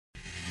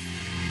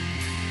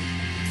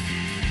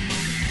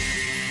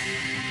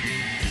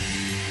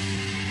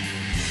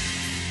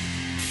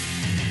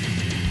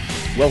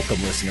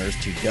Welcome, listeners,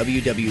 to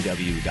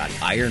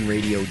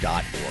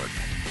www.ironradio.org,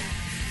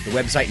 the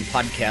website and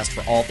podcast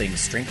for all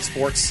things strength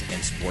sports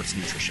and sports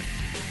nutrition.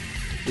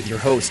 With your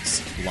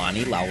hosts,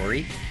 Lonnie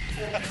Lowery.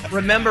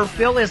 Remember,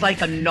 Phil is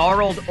like a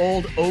gnarled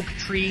old oak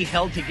tree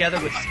held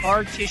together with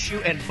scar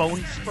tissue and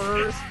bone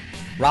spurs.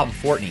 Rob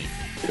Fortney.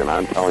 And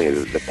I'm telling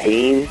you, the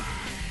pain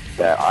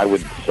that I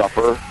would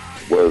suffer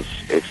was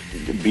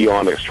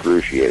beyond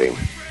excruciating.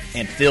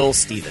 And Phil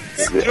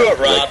Stevens. Do it,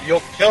 Rob.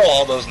 You'll kill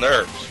all those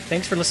nerves.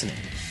 Thanks for listening.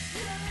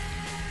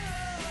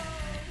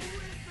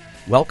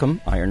 Welcome,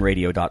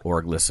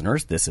 ironradio.org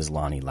listeners. This is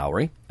Lonnie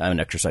Lowery. I'm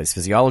an exercise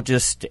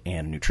physiologist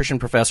and nutrition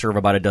professor of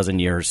about a dozen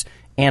years,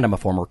 and I'm a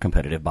former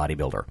competitive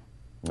bodybuilder.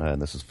 And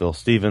this is Phil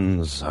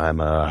Stevens. I'm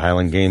a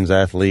Highland Games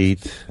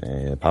athlete,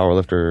 a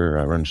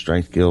powerlifter. I run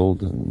Strength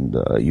Guild and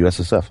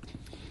USSF.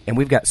 And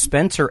we've got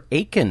Spencer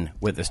Aiken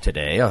with us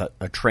today, a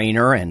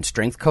trainer and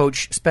strength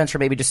coach. Spencer,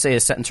 maybe just say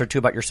a sentence or two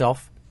about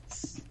yourself.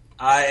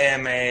 I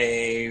am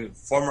a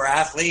former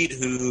athlete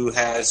who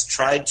has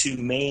tried to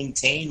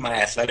maintain my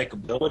athletic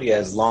ability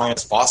as long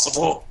as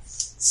possible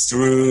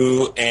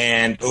through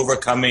and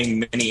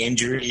overcoming many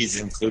injuries,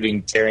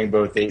 including tearing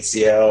both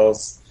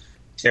ACLs,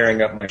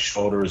 tearing up my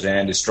shoulders,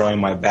 and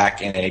destroying my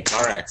back in a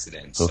car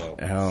accident. So,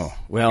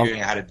 figuring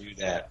how to do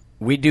that.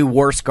 We do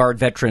war scarred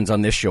veterans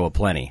on this show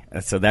aplenty,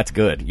 so that's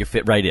good. You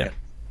fit right in.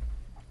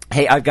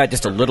 Hey, I've got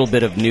just a little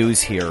bit of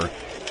news here.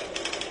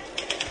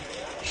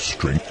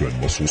 Strength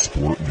and muscle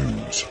sport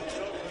news.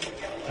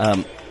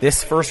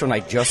 This first one I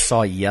just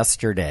saw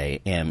yesterday,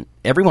 and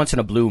every once in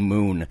a blue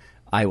moon,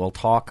 I will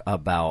talk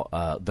about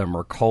the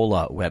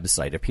Mercola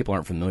website. If people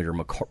aren't familiar,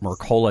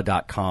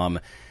 Mercola.com.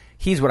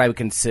 He's what I would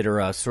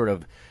consider a sort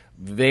of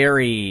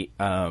very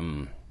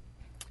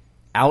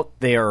out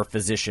there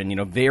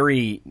physician,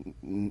 very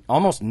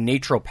almost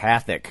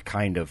naturopathic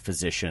kind of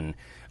physician,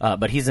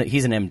 but he's an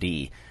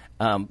MD.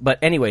 But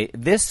anyway,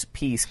 this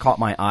piece caught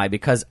my eye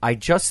because I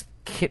just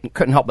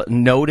couldn't help but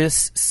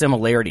notice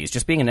similarities,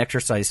 just being an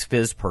exercise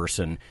phys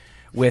person,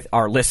 with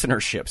our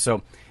listenership.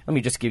 So let me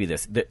just give you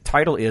this. The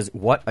title is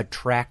What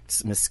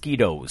Attracts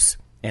Mosquitoes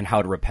and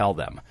How to Repel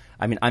Them.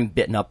 I mean, I'm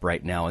bitten up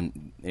right now,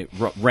 and it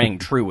rang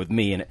true with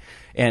me.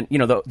 And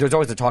there's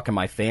always a talk in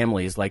my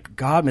family is like,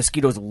 God,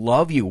 mosquitoes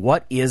love you.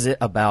 What is it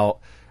about,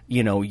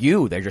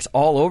 you? They're just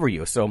all over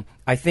you. So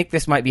I think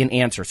this might be an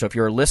answer. So if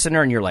you're a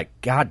listener and you're like,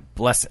 God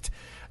bless it,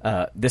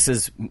 this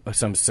is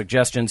some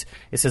suggestions.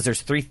 It says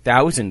there's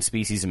 3,000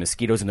 species of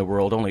mosquitoes in the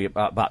world, only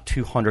about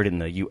 200 in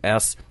the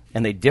U.S.,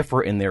 and they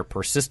differ in their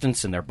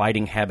persistence and their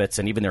biting habits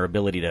and even their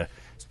ability to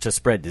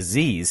spread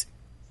disease.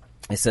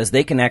 It says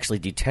they can actually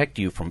detect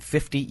you from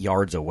 50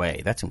 yards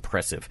away. That's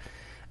impressive.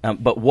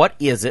 But what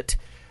is it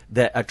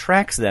that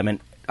attracts them? And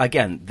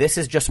again, this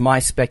is just my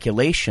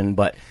speculation,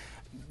 but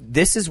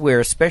this is where,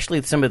 especially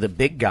some of the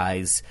big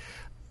guys,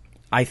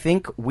 I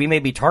think we may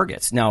be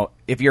targets. Now,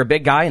 if you're a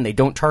big guy and they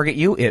don't target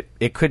you,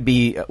 it could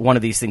be one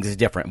of these things is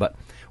different. But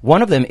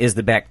one of them is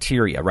the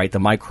bacteria, right? The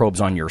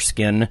microbes on your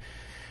skin.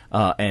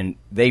 And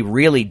they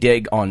really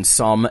dig on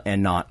some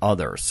and not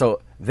others.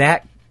 So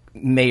that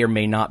may or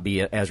may not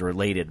be as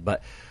related.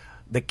 But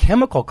the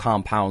chemical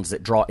compounds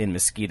that draw in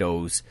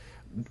mosquitoes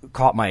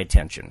caught my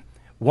attention.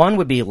 One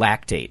would be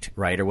lactate,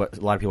 right, or what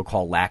a lot of people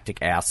call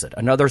lactic acid.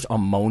 Another's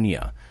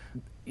ammonia.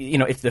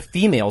 It's the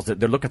females that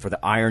they're looking for the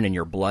iron in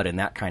your blood and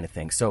that kind of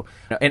thing. So,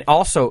 and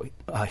also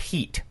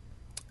heat,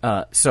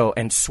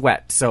 and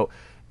sweat. So,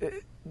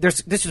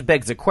 this just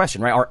begs the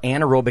question, right? Are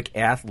anaerobic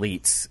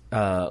athletes,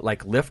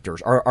 like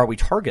lifters, are we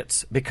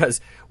targets? Because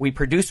we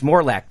produce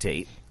more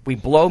lactate, we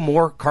blow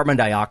more carbon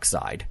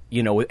dioxide,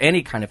 with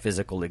any kind of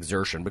physical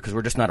exertion, because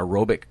we're just not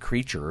aerobic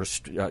creatures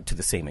to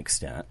the same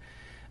extent.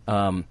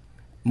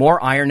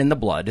 More iron in the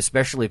blood,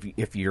 especially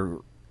if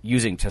you're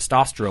using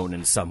testosterone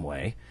in some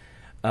way.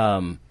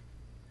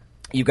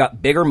 You've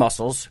got bigger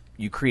muscles,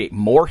 you create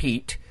more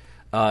heat,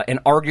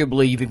 and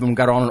arguably you've even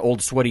got on an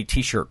old sweaty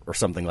T-shirt or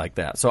something like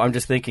that. So I'm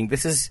just thinking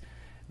this is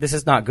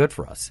not good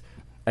for us.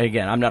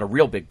 Again, I'm not a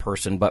real big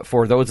person, but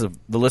for those of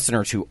the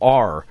listeners who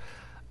are,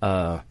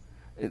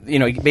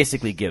 he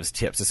basically gives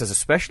tips. It says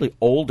especially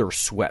older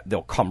sweat,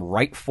 they'll come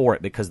right for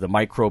it because the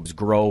microbes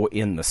grow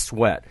in the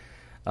sweat.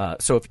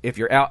 So if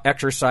you're out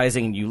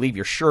exercising and you leave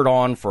your shirt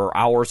on for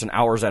hours and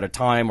hours at a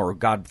time, or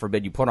God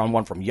forbid you put on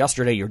one from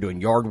yesterday, you're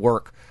doing yard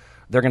work,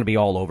 they're going to be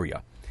all over you.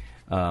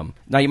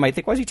 Now you might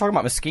think, why is he talking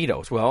about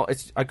mosquitoes? Well,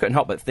 I couldn't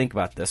help but think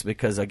about this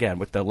because, again,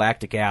 with the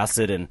lactic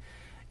acid and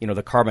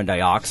the carbon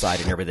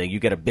dioxide and everything, you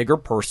get a bigger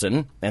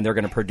person and they're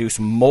going to produce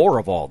more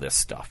of all this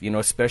stuff,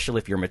 especially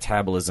if your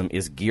metabolism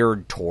is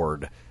geared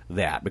toward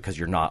that because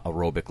you're not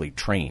aerobically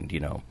trained,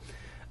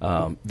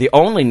 The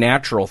only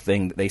natural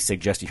thing that they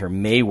suggested here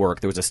may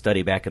work, there was a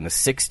study back in the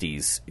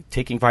 60s,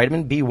 taking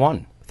vitamin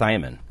B1,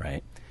 thiamine,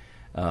 right?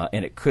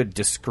 And it could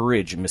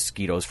discourage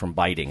mosquitoes from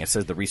biting. It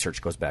says the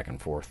research goes back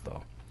and forth,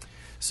 though.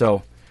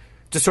 So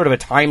just sort of a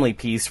timely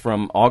piece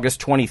from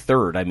August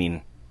 23rd. I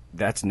mean,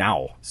 that's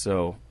now.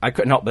 So I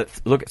couldn't help but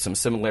look at some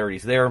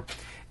similarities there.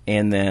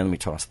 And then let me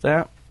toss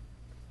that.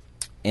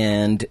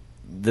 And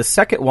the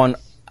second one,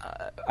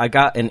 I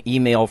got an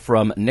email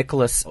from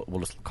Nicholas.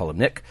 We'll just call him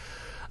Nick.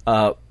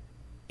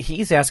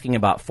 He's asking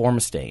about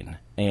Formstain.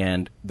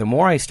 And the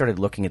more I started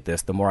looking at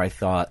this, the more I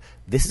thought,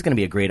 this is going to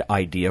be a great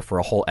idea for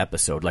a whole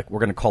episode. Like, we're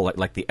going to call it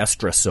like the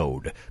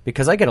estrasode.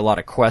 Because I get a lot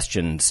of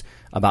questions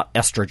about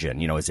estrogen.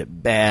 You know, is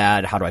it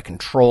bad? How do I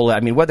control it?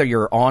 I mean, whether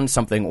you're on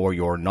something or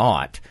you're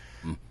not,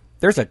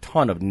 there's a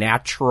ton of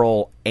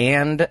natural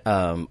and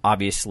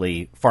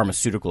obviously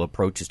pharmaceutical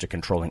approaches to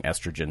controlling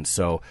estrogen.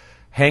 So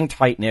hang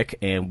tight, Nick,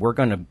 and we're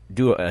going to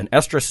do an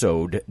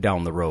estrasode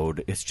down the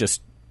road. It's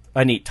just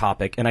a neat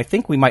topic, and I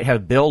think we might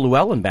have Bill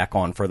Llewellyn back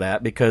on for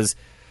that because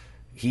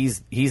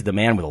he's the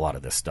man with a lot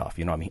of this stuff.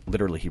 You know, I mean,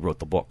 literally, he wrote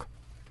the book.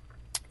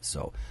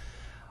 So,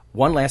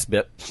 one last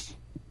bit.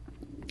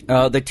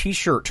 The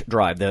T-shirt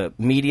drive, the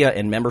media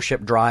and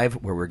membership drive,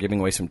 where we're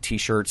giving away some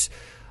T-shirts,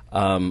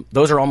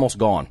 those are almost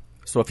gone.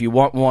 So if you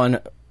want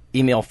one,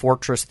 email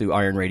Fortress through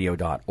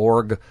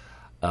ironradio.org,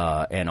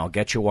 and I'll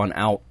get you one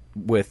out.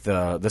 With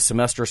the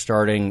semester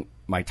starting,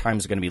 my time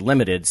is going to be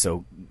limited,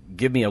 so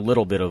give me a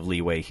little bit of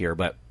leeway here,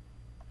 but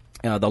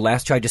the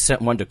last year I just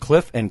sent one to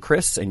Cliff and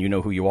Chris, and you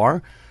know who you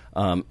are.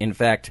 In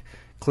fact,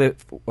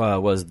 Cliff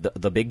was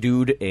the big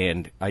dude,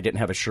 and I didn't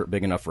have a shirt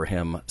big enough for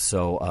him,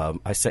 so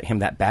I sent him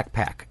that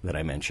backpack that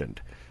I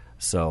mentioned.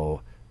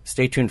 So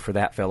stay tuned for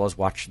that, fellas.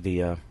 Watch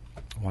the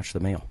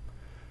mail.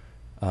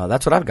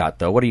 That's what I've got,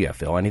 though. What do you have,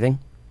 Phil? Anything?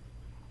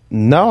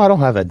 No, I don't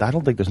have it. I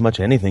don't think there's much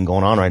anything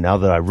going on right now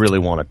that I really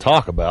want to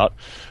talk about.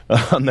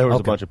 There was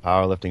a bunch of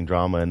powerlifting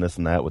drama and this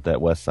and that with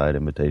that West Side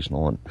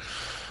Invitational, and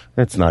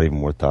it's not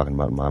even worth talking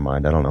about in my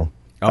mind. I don't know.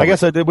 I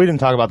guess we didn't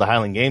talk about the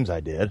Highland Games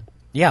I did.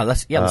 Yeah,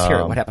 let's hear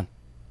it. What happened?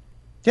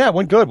 Yeah, it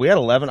went good. We had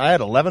 11. I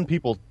had 11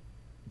 people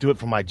do it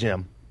from my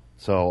gym.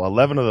 So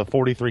 11 of the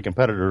 43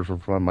 competitors were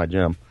from my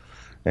gym,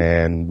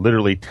 and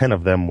literally 10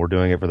 of them were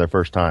doing it for their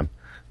first time.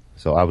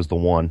 So I was the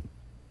one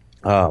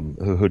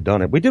who'd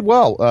done it. We did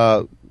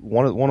well.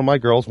 One of my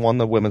girls won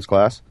the women's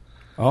class.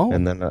 Oh,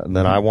 and then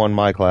I won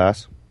my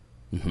class.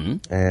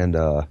 Mm-hmm. And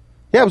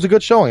yeah, it was a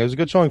good showing. It was a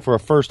good showing for a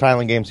first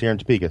Highland Games here in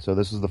Topeka. So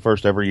this is the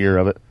first ever year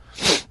of it.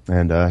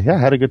 And yeah, I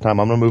had a good time.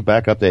 I'm gonna move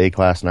back up to A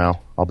class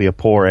now. I'll be a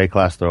poor A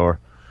class thrower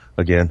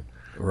again.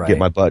 Right. Get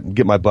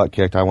my butt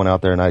kicked. I went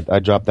out there and I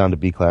dropped down to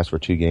B class for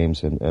 2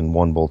 games and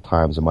won both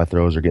times. And my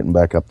throws are getting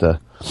back up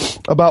to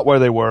about where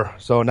they were.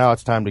 So now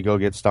it's time to go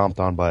get stomped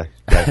on by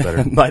guys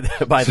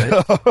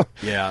better.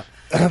 Yeah.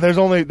 There's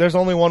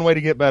only one way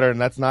to get better,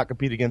 and that's not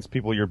compete against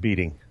people you're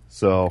beating.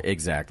 So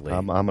exactly,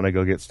 I'm gonna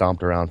go get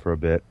stomped around for a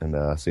bit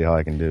and see how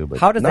I can do. But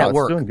how does that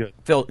work, doing good.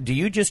 Phil? Do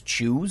you just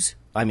choose?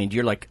 I mean,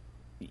 you're like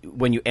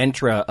when you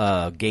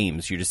enter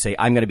games, you just say,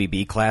 "I'm going to be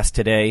B class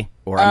today,"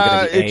 or "I'm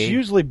going to be A." It's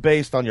usually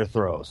based on your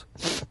throws.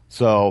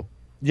 So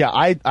yeah,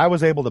 I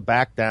was able to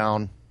back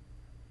down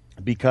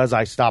because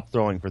I stopped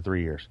throwing for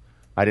 3 years.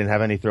 I didn't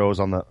have any throws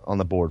on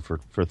the board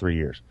for 3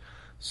 years.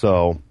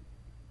 So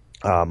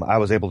I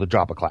was able to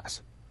drop a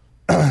class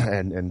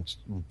and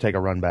take a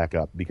run back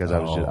up because I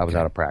was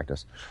out of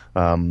practice.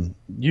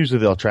 Usually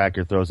they'll track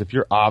your throws. If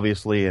you're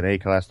obviously an A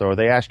class thrower,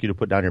 they ask you to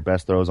put down your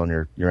best throws on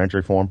your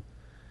entry form.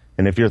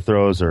 And if your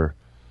throws are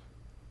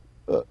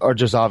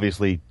just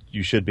obviously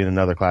you should be in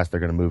another class, they're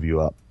going to move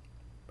you up.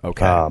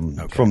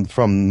 Okay.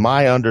 From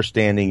my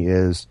understanding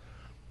is,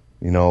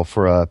 you know,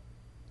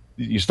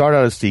 you start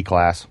out as C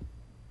class.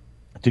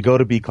 To go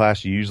to B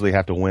class, you usually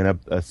have to win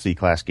a C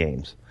class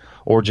games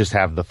or just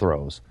have the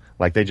throws.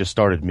 Like they just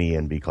started me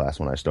in B class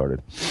when I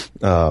started.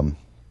 And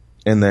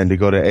then to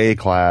go to A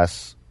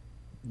class,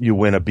 you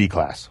win a B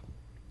class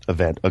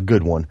event, a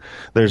good one.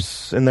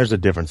 There's a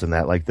difference in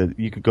that. Like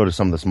you could go to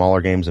some of the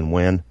smaller games and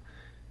win,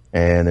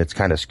 and it's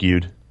kind of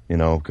skewed, you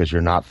know, because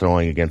you're not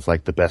throwing against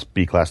like the best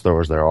B class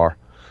throwers there are.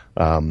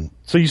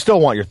 So you still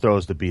want your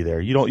throws to be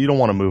there. You don't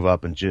want to move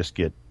up and just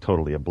get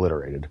totally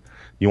obliterated.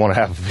 You want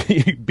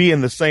to be in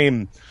the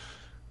same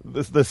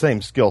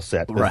skill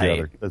set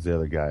as the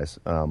other guys.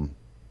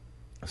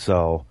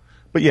 So,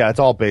 but yeah, it's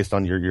all based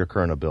on your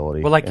current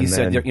ability. Well, like you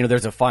said,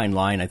 there's a fine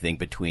line, I think,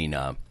 between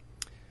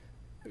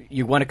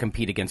you want to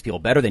compete against people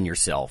better than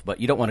yourself, but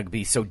you don't want to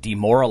be so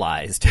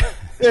demoralized.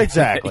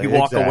 Exactly. You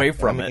walk away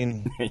from it.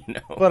 You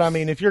know? But I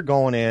mean, if you're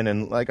going in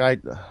and like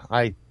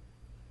I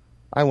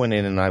went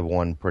in and I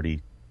won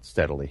pretty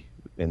steadily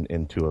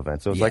in 2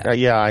 events. So it was like,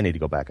 I need to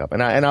go back up.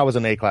 And I was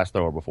an A class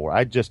thrower before.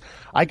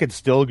 I could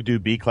still do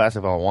B class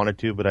if I wanted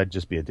to, but I'd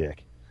just be a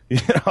dick. You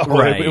know?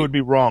 Right. It would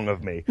be wrong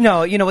of me.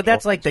 No, you know what?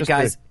 That's like the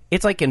guys.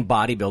 It's like in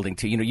bodybuilding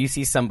too. You know, you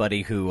see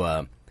somebody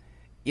who,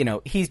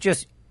 he's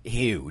just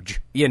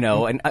huge. You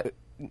know, and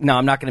no,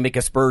 I'm not going to make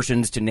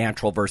aspersions to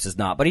natural versus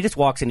not, but he just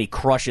walks and he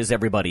crushes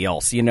everybody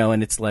else. You know,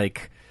 and it's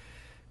like,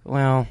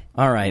 well,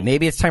 all right,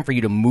 maybe it's time for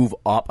you to move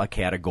up a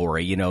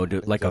category. You know, to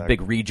like a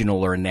big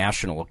regional or a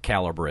national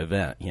caliber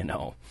event. You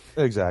know.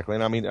 Exactly.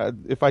 And I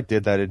mean, if I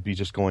did that, it'd be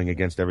just going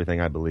against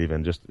everything I believe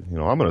in. Just, I'm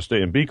going to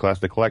stay in B class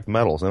to collect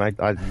medals. And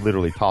I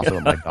literally toss it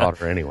at my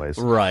daughter anyways.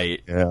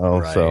 Right. You know,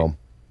 right.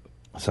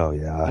 So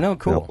yeah. No,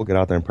 cool. We'll get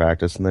out there and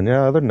practice. And then,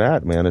 other than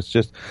that, man,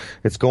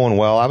 it's going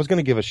well. I was going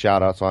to give a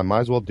shout out, so I might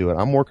as well do it.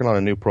 I'm working on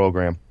a new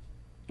program.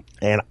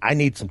 and I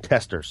need some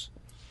testers.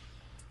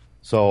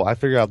 So I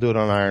figure I'll do it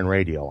on Iron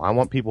Radio. I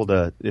want people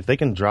to, if they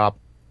can drop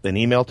an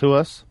email to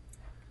us,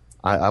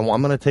 I'm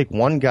going to take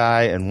one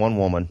guy and one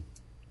woman,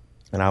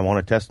 and I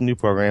want to test a new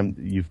program.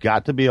 You've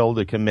got to be able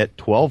to commit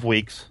 12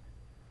 weeks,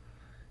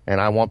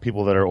 and I want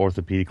people that are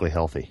orthopedically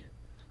healthy.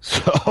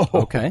 So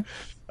Okay.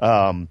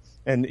 and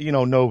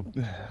no,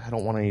 I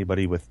don't want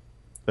anybody with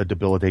a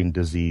debilitating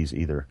disease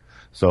either.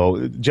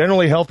 So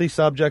generally healthy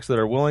subjects that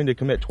are willing to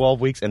commit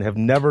 12 weeks and have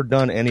never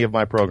done any of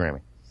my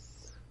programming.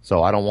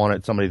 So I don't want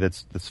it somebody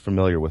that's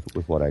familiar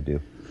with what I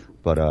do.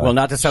 But Well,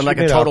 not to sound like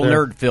a shoot it out total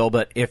there. nerd, Phil,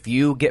 but if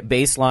you get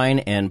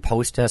baseline and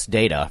post-test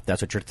data, if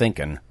that's what you're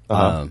thinking.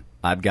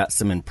 I've got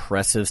some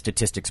impressive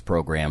statistics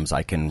programs.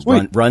 I can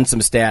run some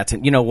stats.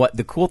 And you know what?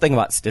 The cool thing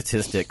about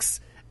statistics,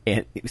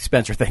 and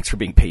Spencer, thanks for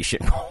being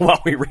patient while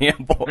we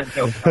ramble.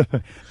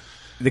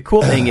 The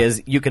cool thing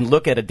is you can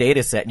look at a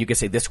data set and you can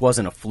say this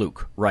wasn't a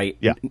fluke, right?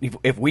 Yeah.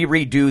 If we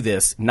redo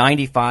this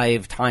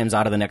 95 times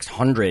out of the next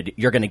 100,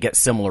 you're going to get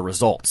similar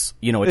results.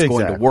 It's going to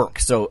Exactly. work.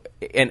 So,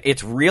 and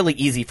it's really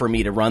easy for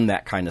me to run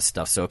that kind of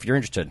stuff. So if you're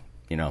interested,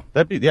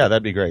 That'd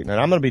be great. And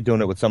I'm going to be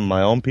doing it with some of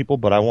my own people,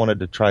 but I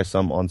wanted to try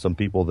some on some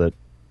people that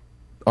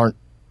aren't,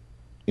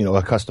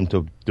 accustomed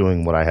to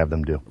doing what I have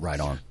them do. right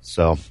on.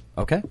 So,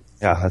 Okay.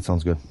 yeah, that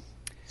sounds good.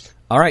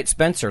 All right,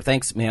 Spencer,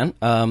 thanks, man.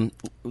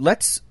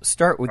 Let's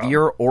start with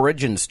your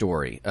origin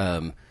story.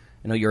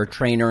 You're a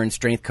trainer and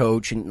strength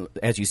coach, and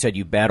as you said,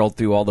 you battled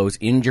through all those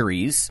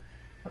injuries.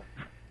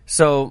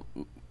 So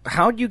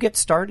how did you get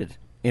started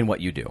in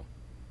what you do?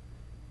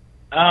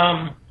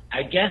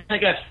 I guess I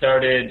got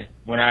started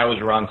when I was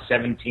around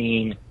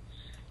 17.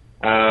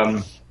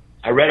 I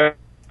read a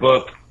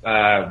book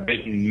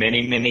written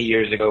many, many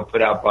years ago,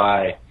 put out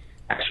by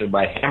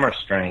Hammer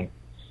Strength,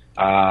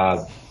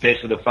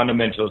 basically the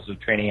fundamentals of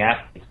training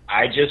athletes.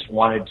 I just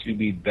wanted to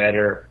be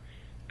better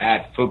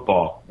at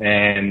football.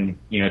 And,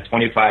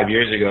 25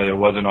 years ago, there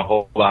wasn't a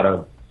whole lot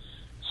of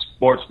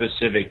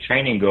sport-specific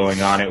training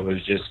going on. It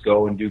was just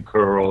go and do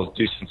curls,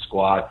 do some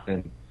squats,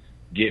 and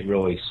get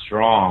really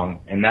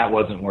strong. And that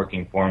wasn't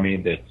working for me.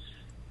 The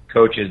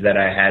coaches that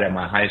I had at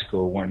my high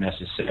school weren't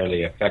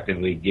necessarily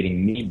effectively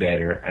getting me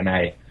better. And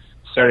I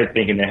started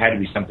thinking there had to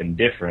be something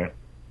different.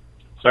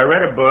 So I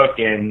read a book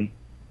and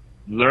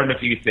learned a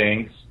few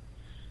things.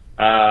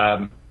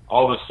 All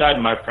of a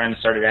sudden, my friends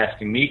started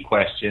asking me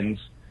questions.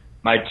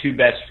 My two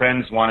best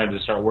friends wanted to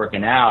start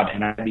working out,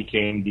 and I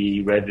became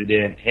the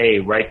resident, hey,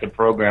 write the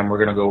program, we're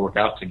going to go work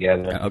out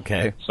together.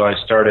 Okay. So I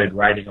started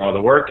writing all the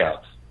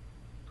workouts.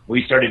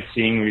 We started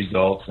seeing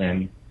results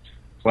and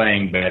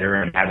playing better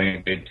and having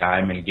a good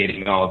time and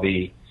getting all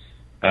the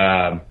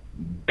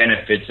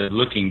benefits of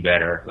looking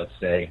better, let's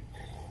say.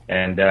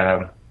 And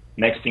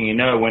next thing you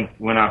know,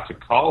 went off to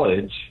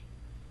college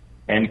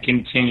and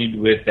continued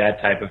with that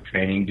type of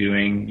training,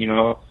 doing,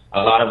 a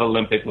lot of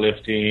Olympic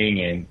lifting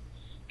and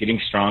getting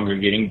stronger,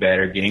 getting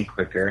better, getting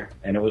quicker,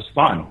 and it was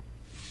fun.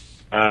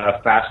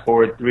 Fast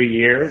forward 3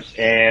 years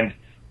and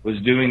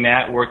was doing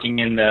that, working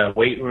in the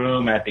weight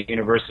room at the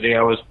university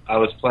I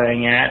was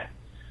playing at,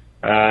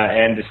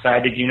 and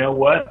decided, you know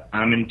what,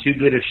 I'm in too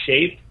good of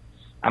shape.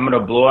 I'm going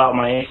to blow out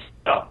my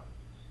ACL.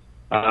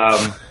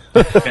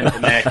 Spent the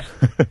next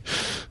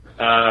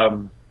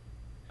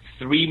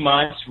 3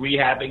 months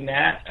rehabbing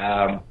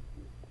that.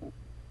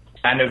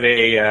 Kind of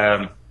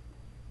a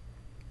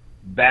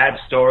bad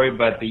story,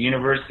 but the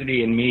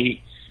university and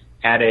me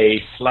had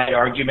a slight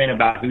argument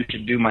about who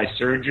should do my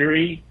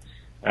surgery.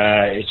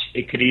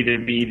 It could either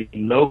be the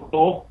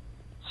local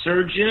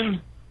surgeon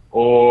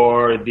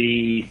or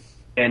the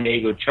San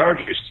Diego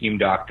Chargers team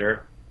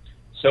doctor.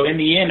 So in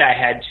the end, I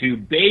had to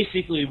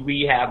basically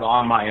rehab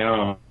on my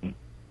own.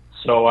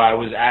 So I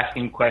was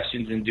asking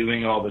questions and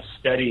doing all the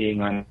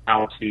studying on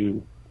how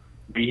to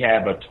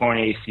rehab a torn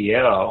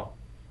ACL,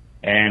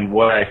 and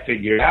what I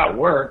figured out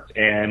worked.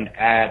 And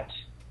at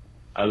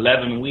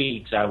 11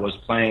 weeks, I was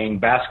playing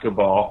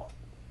basketball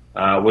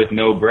with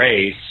no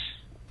brace,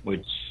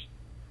 which,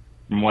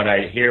 from what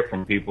I hear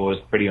from people, is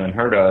pretty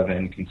unheard of.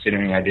 And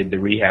considering I did the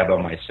rehab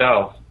on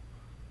myself,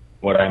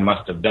 what I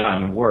must have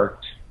done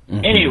worked.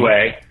 Mm-hmm.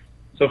 Anyway,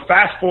 so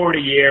fast forward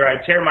a year,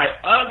 I tear my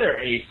other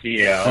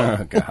ACL.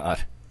 Oh,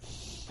 God.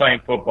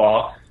 Playing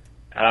football.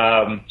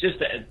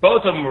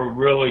 Both of them were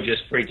really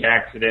just freak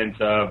accidents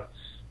of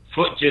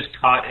foot just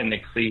caught in the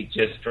cleat,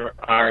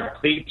 our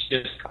cleats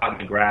just caught in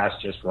the grass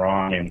just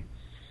wrong, and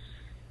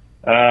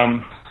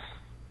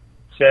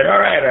said, all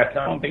right, I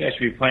don't think I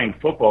should be playing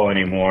football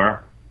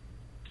anymore.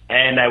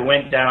 And I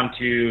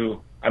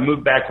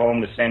moved back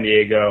home to San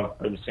Diego,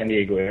 or the San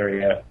Diego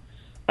area.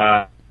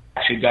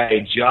 Actually got a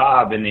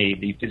job in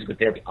the physical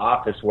therapy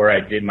office where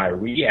I did my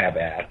rehab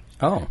at.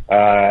 Oh.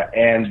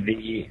 And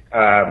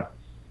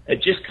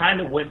it just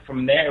kind of went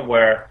from there,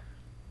 where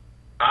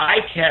I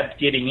kept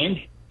getting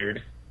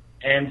injured,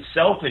 and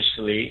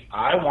selfishly,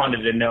 I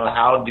wanted to know,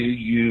 how do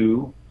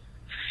you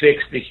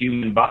fix the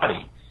human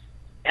body?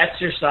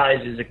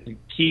 Exercise is a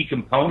key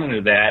component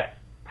of that.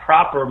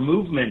 Proper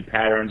movement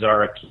patterns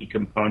are a key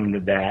component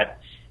of that.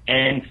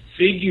 And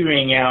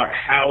figuring out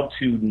how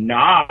to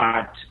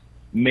not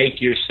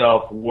make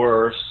yourself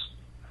worse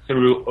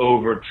through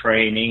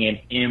overtraining and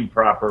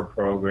improper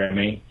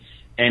programming,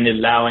 and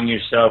allowing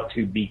yourself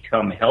to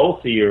become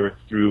healthier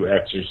through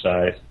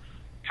exercise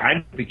kind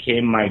of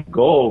became my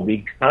goal,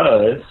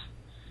 because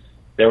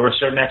there were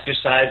certain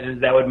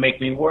exercises that would make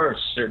me worse,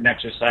 certain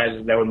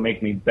exercises that would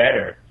make me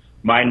better.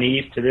 My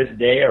knees to this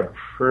day are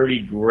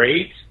pretty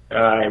great.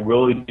 I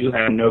really do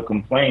have no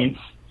complaints,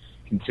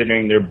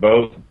 considering they're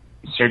both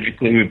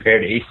surgically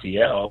repaired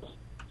ACLs.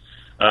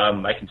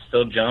 I can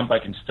still jump, I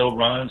can still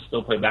run,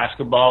 still play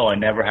basketball. I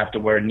never have to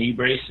wear knee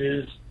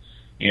braces.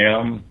 You know,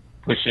 I'm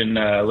pushing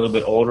a little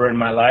bit older in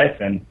my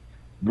life and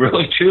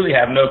really truly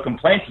have no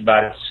complaints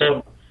about it.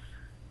 So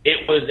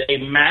it was a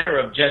matter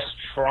of just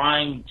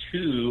trying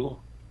to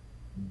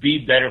be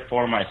better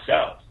for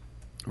myself.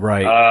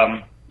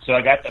 Right. So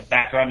I got the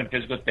background in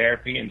physical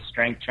therapy and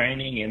strength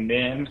training, and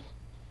then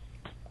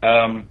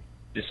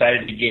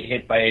decided to get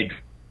hit by a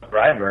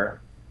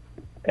driver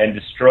and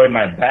destroyed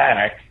my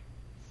back,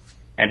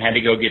 and had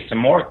to go get some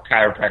more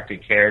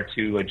chiropractic care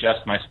to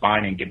adjust my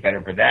spine and get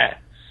better for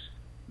that.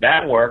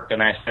 That worked,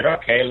 and I said,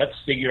 okay, let's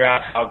figure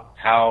out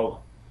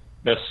how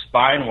the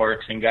spine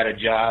works, and got a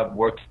job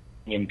working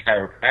in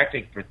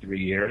chiropractic for 3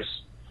 years,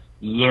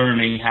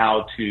 learning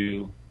how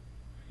to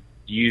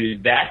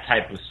use that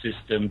type of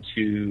system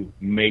to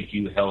make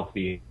you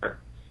healthier.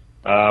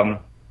 And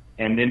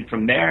then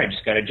from there, I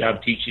just got a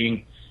job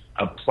teaching,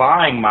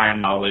 applying my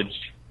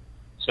knowledge.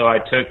 So I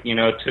took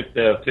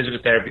the physical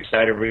therapy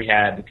side of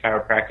rehab, the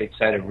chiropractic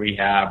side of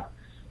rehab,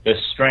 the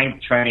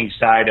strength training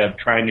side of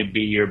trying to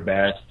be your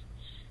best,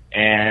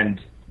 and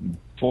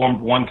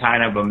formed one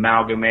kind of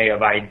amalgamate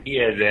of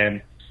ideas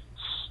and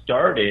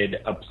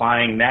started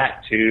applying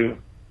that to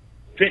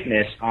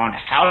fitness on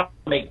how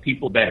to make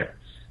people better.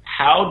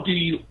 How do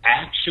you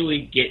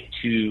actually get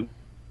to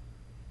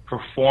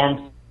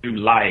perform through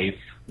life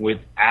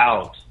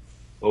without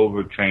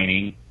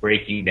overtraining,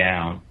 breaking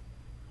down,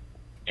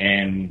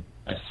 and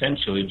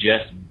essentially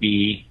just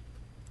be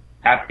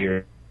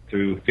happier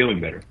through feeling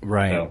better?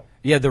 Right. So,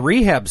 yeah, the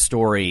rehab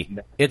story,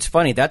 it's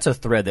funny. That's a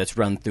thread that's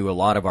run through a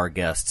lot of our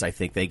guests. I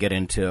think they get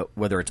into,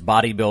 whether it's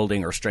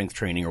bodybuilding or strength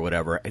training or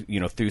whatever,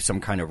 through some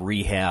kind of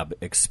rehab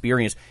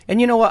experience. And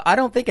you know what? I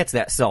don't think it's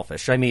that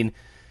selfish. I mean,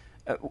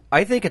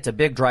 I think it's a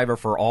big driver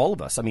for all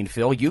of us. I mean,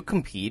 Phil, you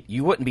compete.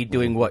 You wouldn't be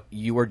doing what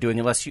you were doing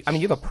unless you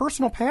have a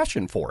personal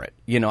passion for it.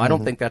 I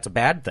don't think that's a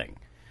bad thing.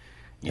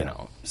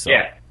 So.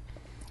 Yeah,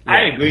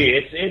 I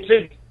agree.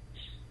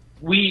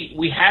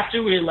 We have to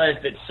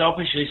realize that,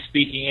 selfishly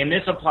speaking, and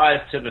this applies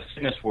to the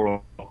fitness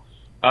world,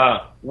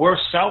 we're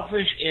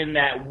selfish in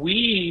that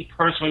we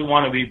personally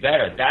want to be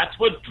better. That's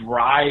what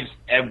drives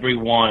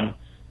everyone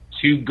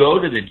to go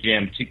to the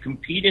gym, to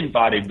compete in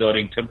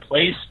bodybuilding, to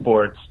play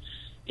sports.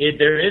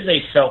 There is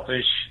a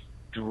selfish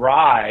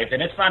drive,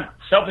 and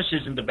selfish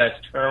isn't the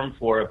best term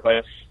for it,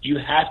 but you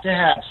have to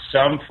have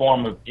some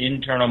form of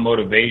internal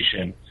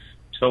motivation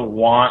to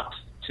want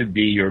to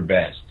be your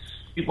best.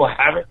 People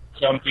have it,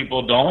 some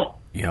people don't,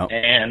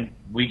 and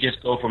we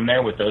just go from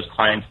there with those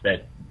clients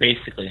that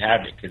basically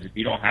have it, because if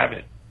you don't have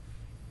it,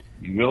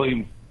 you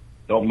really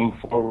don't move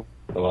forward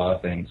with a lot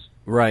of things.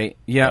 Right.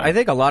 Yeah, I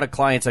think a lot of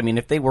clients,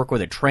 if they work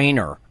with a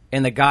trainer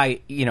and the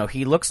guy,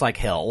 he looks like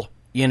hell,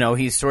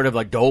 he's sort of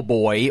like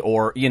doughboy,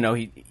 or,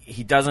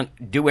 he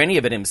doesn't do any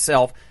of it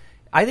himself,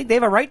 I think they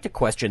have a right to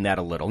question that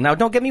a little. Now,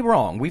 don't get me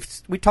wrong.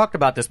 We talked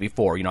about this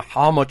before.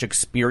 How much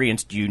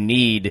experience do you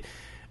need?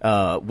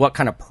 What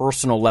kind of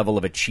personal level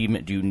of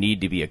achievement do you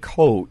need to be a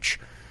coach?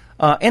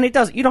 And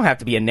you don't have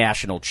to be a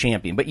national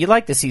champion, but you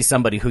like to see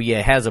somebody who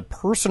has a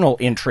personal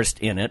interest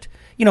in it.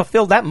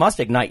 Phil, that must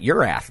ignite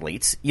your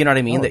athletes. You know what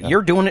I mean? That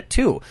you're doing it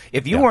too.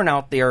 If you weren't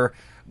out there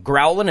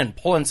growling and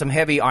pulling some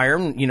heavy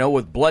iron,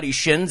 with bloody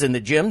shins in the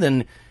gym,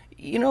 then,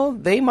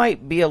 they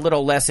might be a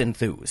little less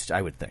enthused,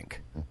 I would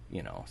think,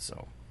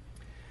 so.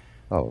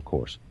 Oh, of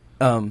course.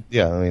 I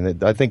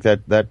think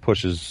that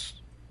pushes,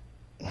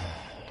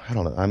 I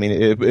don't know.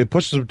 It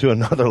pushes them to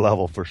another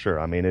level for sure.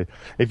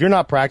 If you're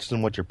not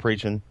practicing what you're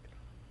preaching,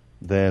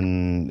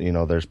 then,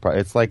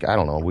 it's like, I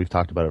don't know, we've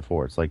talked about it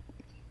before. It's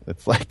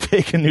like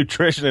taking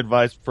nutrition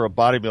advice for a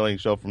bodybuilding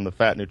show from the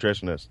fat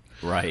nutritionist.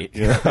 Right.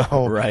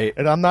 Right.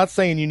 And I'm not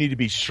saying you need to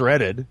be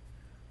shredded.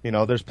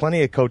 There's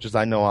plenty of coaches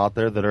I know out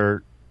there that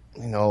are,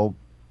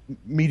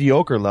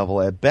 mediocre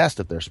level at best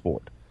at their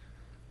sport,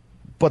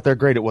 but they're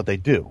great at what they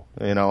do,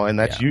 and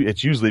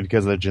it's usually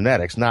because of their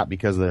genetics, not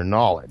because of their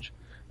knowledge,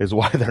 is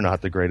why they're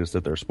not the greatest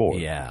at their sport.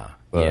 Yeah.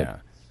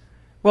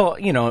 Well,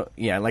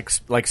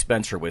 like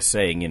Spencer was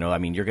saying,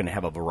 you're going to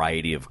have a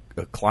variety of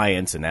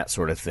clients and that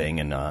sort of thing,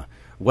 and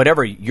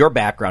whatever your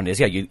background is,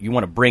 you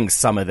want to bring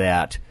some of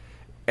that.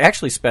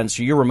 Actually,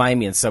 Spencer, you remind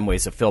me in some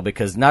ways of Phil,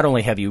 because not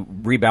only have you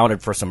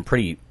rebounded for some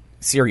pretty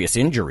serious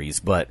injuries,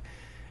 but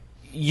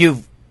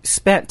you've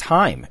spent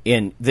time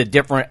in the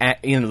different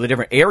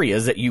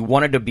areas that you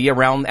wanted to be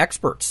around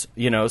experts. So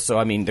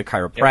the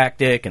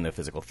chiropractic and the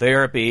physical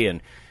therapy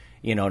and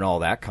and all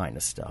that kind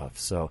of stuff.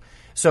 So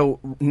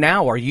So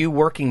now, are you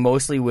working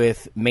mostly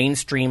with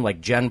mainstream, like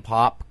Gen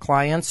Pop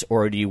clients,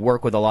 or do you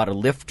work with a lot of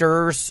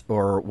lifters,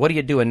 or what are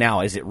you doing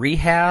now? Is it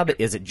rehab?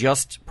 Is it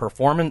just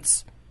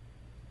performance?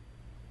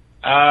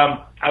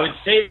 I would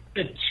say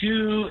the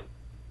two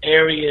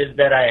areas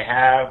that I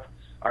have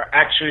are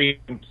actually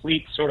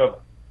complete sort of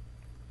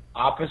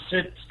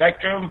opposite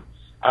spectrum,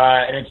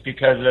 and it's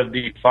because of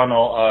the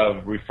funnel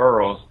of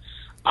referrals.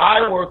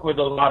 I work with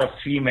a lot of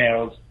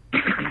females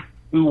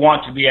who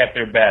want to be at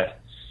their best.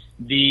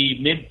 The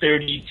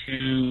mid-30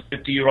 to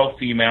 50-year-old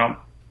female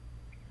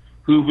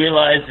who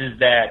realizes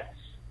that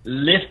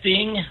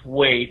lifting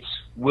weights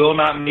will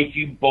not make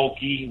you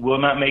bulky, will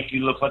not make you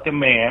look like a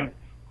man,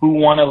 who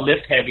want to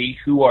lift heavy,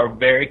 who are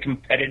very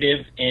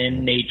competitive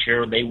in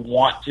nature. They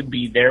want to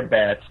be their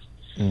best.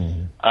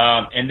 And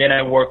then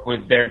I work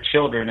with their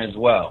children as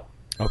well.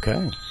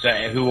 Okay. So,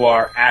 who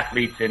are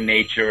athletes in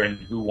nature and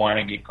who want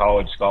to get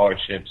college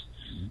scholarships.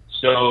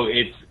 So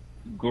it's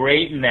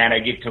great in that I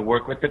get to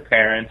work with the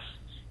parents,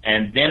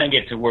 and then I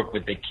get to work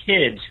with the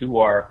kids who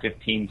are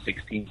 15,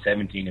 16,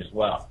 17 as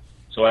well.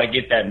 So I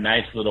get that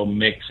nice little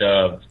mix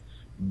of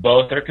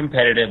both are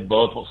competitive,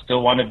 both will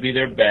still want to be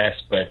their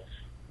best, but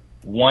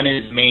one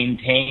is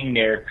maintaining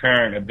their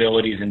current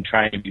abilities and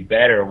trying to be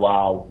better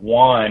while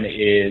one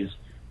is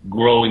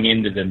growing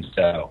into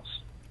themselves.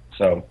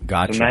 So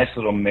Gotcha. It's a nice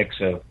little mix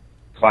of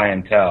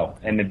clientele.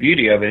 And the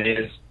beauty of it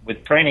is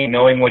with training,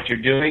 knowing what you're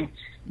doing,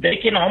 they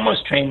can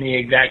almost train the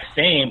exact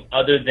same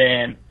other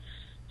than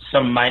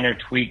some minor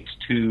tweaks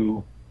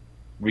to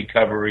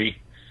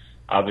recovery.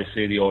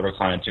 Obviously, the older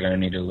clients are going to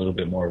need a little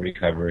bit more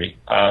recovery,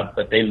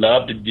 but they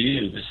love to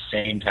do the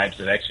same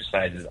types of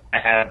exercises. I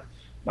have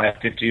my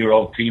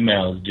 50-year-old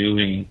females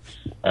doing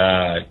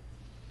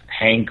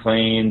hang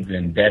cleans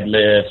and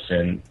deadlifts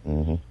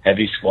and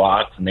heavy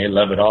squats, and they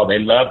love it all. They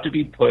love to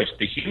be pushed.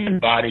 The human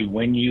body,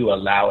 when you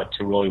allow it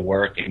to really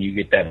work and you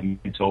get that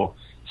mental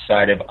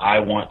side of I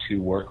want to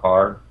work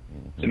hard,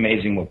 it's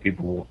amazing what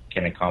people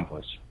can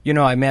accomplish. You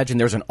know, I imagine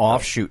there's an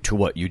offshoot to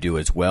what you do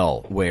as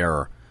well,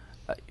 where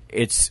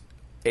it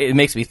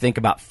makes me think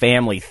about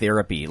family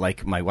therapy.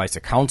 Like my wife's a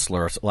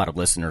counselor, a lot of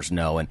listeners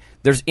know, and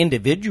there's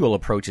individual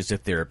approaches to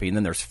therapy, and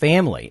then there's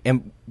family.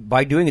 And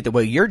by doing it the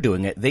way you're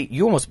doing it,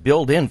 you almost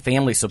build in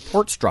family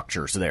support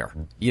structures there.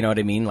 You know what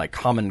I mean? Like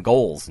common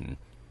goals and,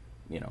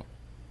 you know.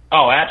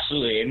 Oh,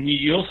 absolutely. And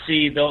you'll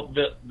see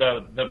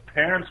the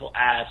parents will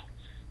ask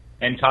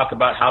and talk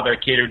about how their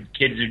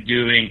kids are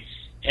doing.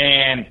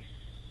 And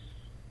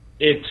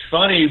it's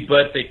funny,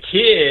 but the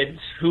kids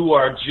who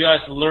are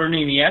just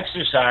learning the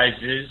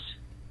exercises,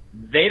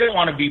 they don't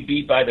want to be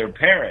beat by their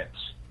parents.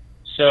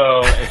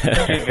 So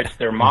especially if it's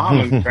their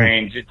mom who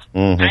trains, it's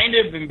kind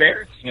of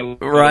embarrassing a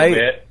little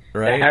bit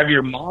to have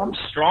your mom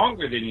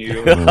stronger than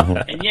you.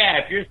 And yeah,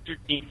 if you're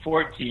 13,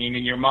 14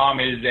 and your mom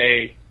is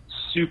a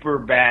super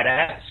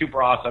badass,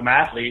 super awesome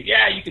athlete,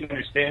 yeah, you can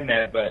understand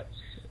that. But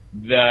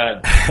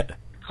the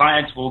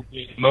clients will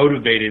get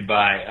motivated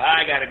by,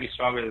 I got to be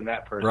stronger than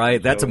that person.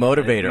 Right, that's so a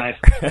motivator.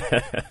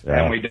 It's nice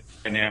family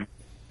dynamic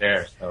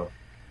there. So.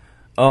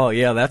 Oh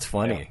yeah, that's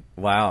funny. Yeah.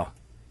 Wow.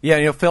 Yeah,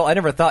 you know, Phil, I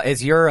never thought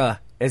as your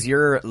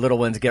little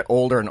ones get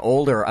older and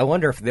older, I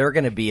wonder if they're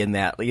going to be in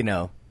that, you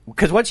know,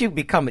 because once you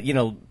become, you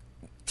know,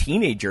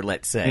 teenager,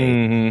 let's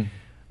say,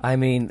 I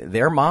mean,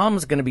 their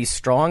mom's going to be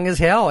strong as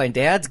hell, and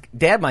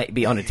dad might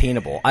be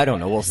unattainable. I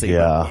don't know. We'll see.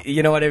 Yeah. But,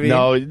 you know what I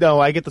mean?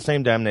 No, I get the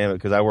same dynamic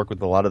because I work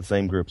with a lot of the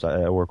same groups.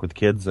 I work with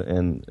kids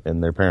and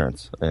their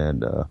parents,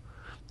 and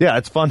yeah,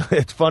 it's fun.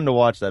 It's fun to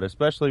watch that,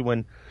 especially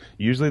when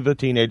usually the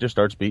teenager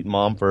starts beating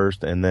mom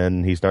first, and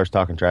then he starts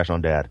talking trash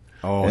on dad.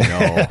 Oh no!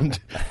 And,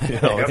 you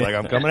know, it's like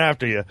I'm coming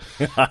after you.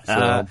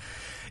 So.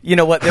 You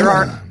know what? There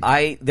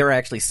are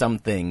actually some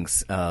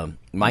things.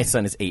 My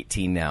son is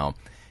 18 now,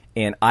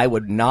 and I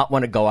would not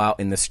want to go out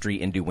in the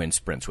street and do wind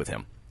sprints with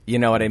him. You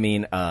know what I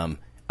mean?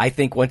 I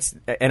think once,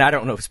 and I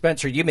don't know,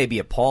 Spencer, you may be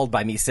appalled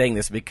by me saying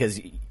this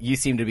because you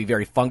seem to be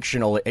very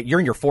functional.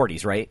 You're in your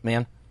 40s, right,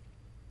 man?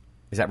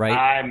 Is that right?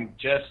 I'm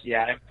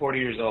 40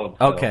 years old.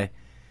 So Okay.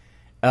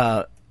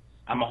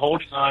 I'm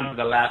holding on to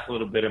the last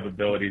little bit of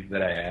abilities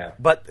that I have.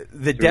 But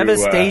the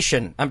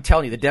devastation, I'm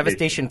telling you, the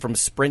devastation from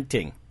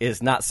sprinting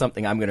is not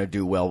something I'm going to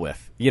do well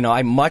with. You know,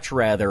 I much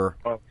rather,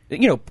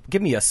 you know,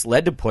 give me a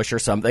sled to push or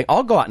something.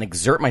 I'll go out and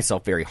exert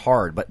myself very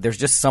hard, but there's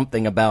just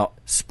something about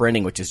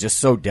sprinting which is just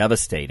so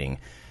devastating.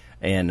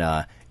 And,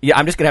 yeah,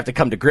 I'm just going to have to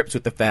come to grips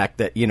with the fact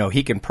that, you know,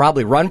 he can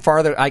probably run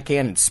farther than I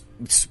can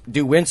and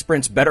do wind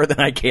sprints better than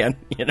I can.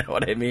 You know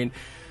what I mean?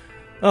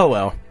 Oh,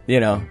 well, you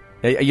know.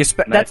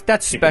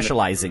 That's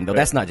specializing, though.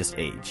 That's not just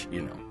age,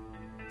 you know.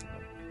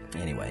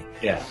 Anyway.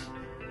 Yeah.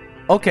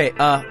 Okay,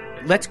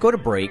 let's go to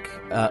break.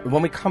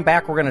 When we come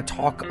back, we're going to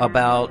talk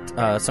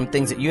about some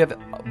things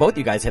that both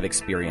you guys have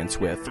experience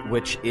with,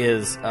 which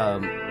is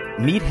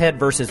meathead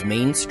versus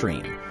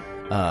mainstream,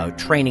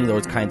 training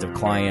those kinds of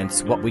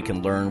clients, what we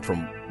can learn from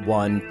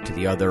one to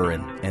the other,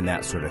 and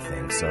that sort of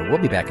thing. So we'll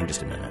be back in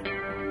just a minute.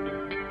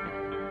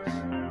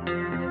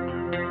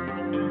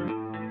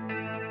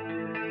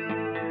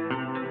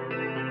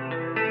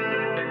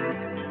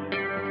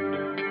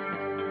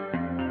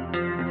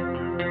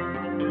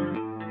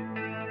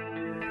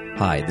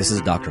 Hi, this is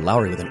Dr.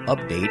 Lowry with an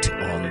update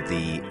on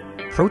the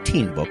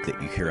protein book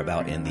that you hear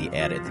about in the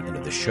ad at the end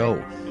of the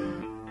show.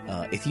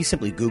 If you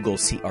simply Google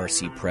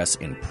CRC Press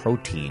and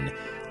protein,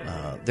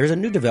 there's a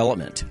new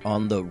development.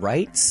 On the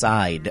right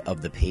side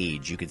of the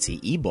page, you can see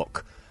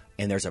ebook,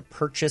 and there's a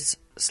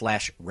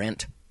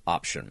purchase/rent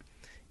option.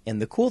 And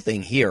the cool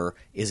thing here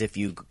is if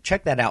you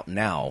check that out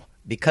now,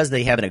 because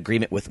they have an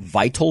agreement with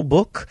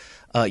VitalBook,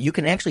 you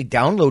can actually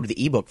download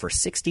the ebook for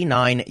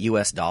 $69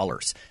 US.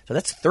 So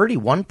that's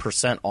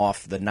 31%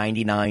 off the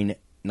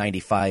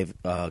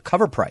 $99.95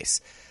 cover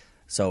price.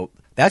 So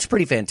that's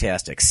pretty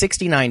fantastic.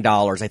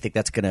 $69, I think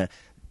that's going to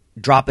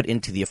drop it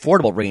into the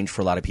affordable range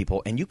for a lot of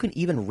people, and you can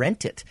even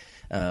rent it.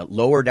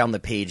 Lower down the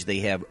page, they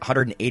have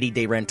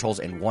 180-day rentals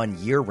and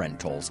 1-year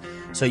rentals,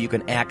 so you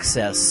can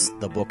access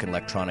the book in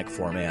electronic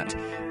format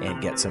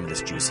and get some of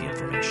this juicy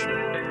information.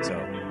 So,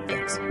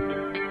 thanks.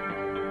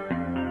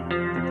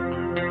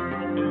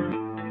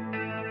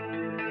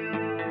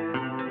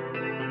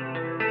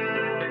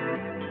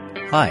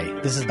 Hi,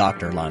 this is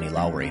Dr. Lonnie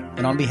Lowry,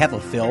 and on behalf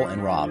of Phil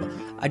and Rob,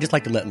 I'd just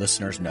like to let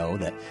listeners know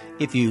that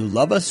if you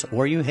love us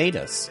or you hate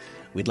us,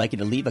 we'd like you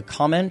to leave a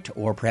comment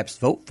or perhaps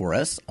vote for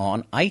us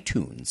on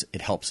iTunes.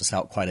 It helps us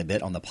out quite a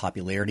bit on the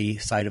popularity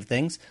side of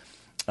things.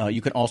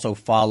 You can also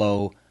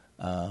follow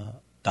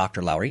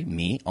Dr. Lowry,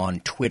 me, on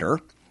Twitter.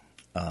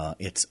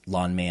 It's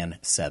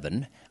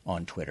Lawnman7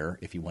 on Twitter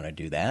if you want to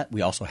do that.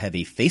 We also have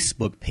a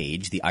Facebook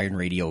page, the Iron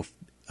Radio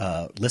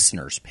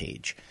listeners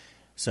page.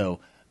 So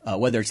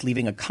whether it's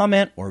leaving a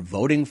comment or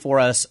voting for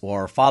us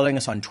or following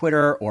us on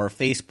Twitter or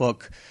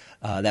Facebook,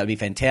 that would be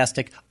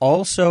fantastic.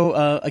 Also,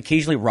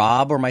 occasionally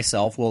Rob or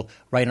myself will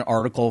write an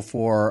article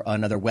for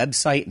another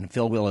website, and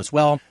Phil will as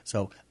well.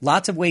 So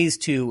lots of ways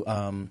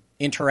to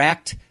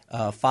interact,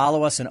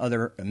 follow us in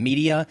other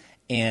media,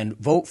 and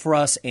vote for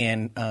us,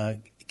 and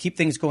keep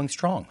things going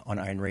strong on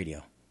Iron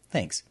Radio.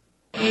 Thanks.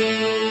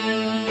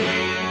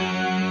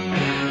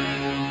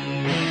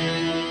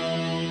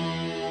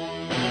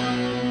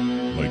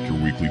 Like your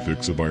weekly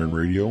fix of Iron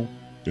Radio?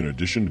 In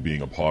addition to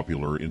being a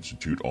popular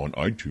institute on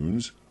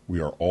iTunes,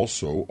 we are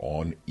also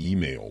on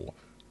email.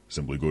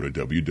 Simply go to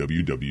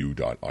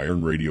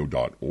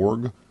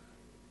www.ironradio.org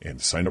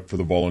and sign up for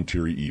the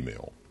voluntary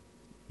email.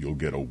 You'll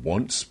get a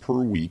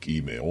once-per-week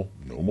email,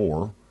 no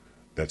more.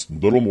 That's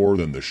little more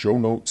than the show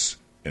notes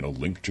and a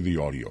link to the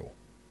audio.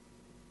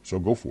 So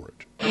go for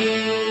it.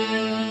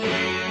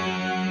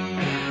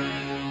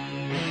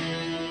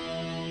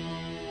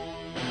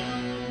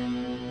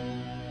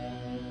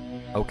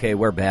 Okay,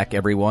 we're back,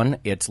 everyone.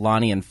 It's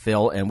Lonnie and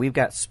Phil, and we've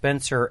got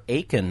Spencer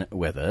Aiken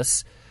with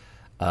us,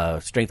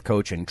 strength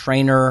coach and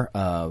trainer,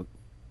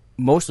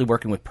 mostly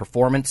working with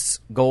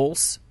performance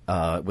goals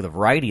with a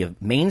variety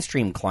of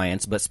mainstream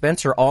clients. But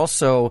Spencer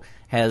also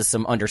has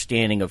some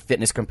understanding of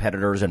fitness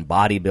competitors and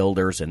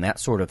bodybuilders and that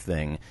sort of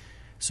thing.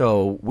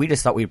 So we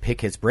just thought we'd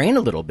pick his brain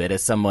a little bit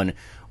as someone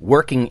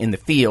working in the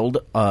field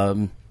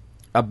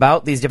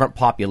about these different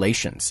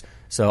populations.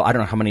 So I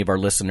don't know how many of our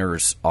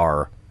listeners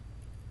are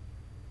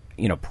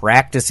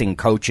practicing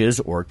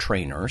coaches or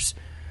trainers.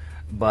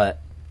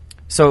 But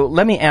so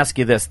let me ask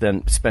you this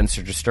then,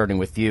 Spencer, just starting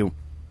with you.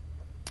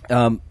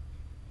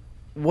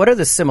 What are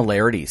the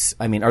similarities?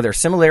 I mean, are there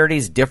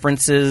similarities,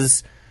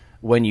 differences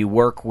when you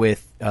work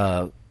with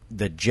the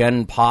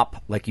Gen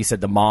Pop, like you said,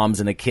 the moms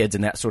and the kids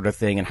and that sort of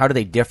thing, and how do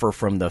they differ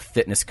from the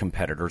fitness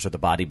competitors or the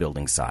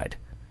bodybuilding side?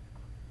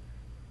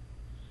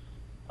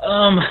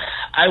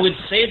 I would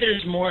say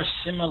there's more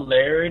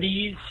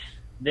similarities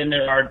than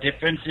there are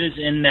differences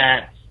in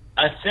that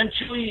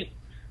essentially,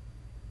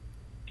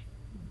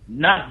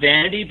 not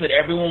vanity, but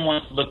everyone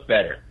wants to look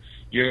better.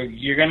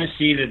 You're going to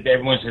see that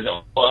everyone says,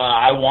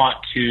 I want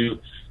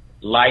to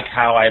like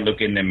how I look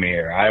in the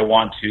mirror. I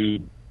want to,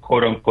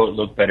 quote unquote,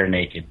 look better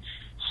naked.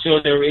 So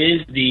there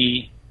is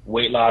the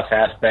weight loss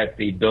aspect,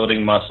 the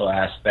building muscle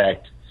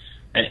aspect,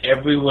 and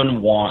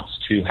everyone wants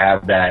to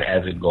have that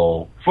as a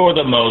goal for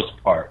the most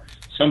part.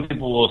 Some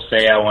people will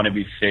say, I want to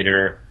be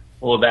fitter.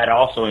 Well, that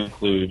also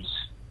includes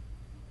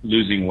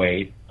losing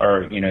weight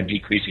or,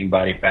 decreasing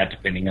body fat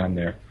depending on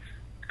their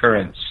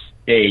current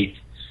state.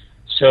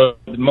 So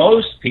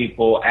most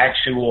people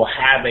actually will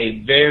have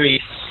a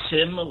very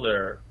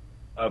similar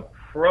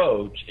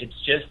approach. It's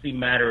just a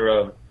matter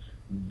of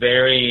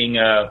varying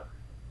the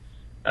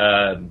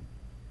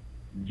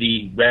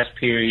rest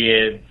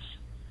periods,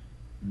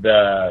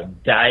 the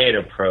diet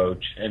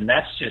approach, and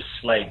that's just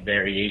slight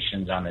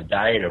variations on the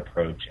diet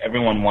approach.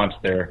 Everyone wants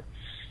their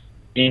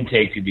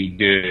intake to be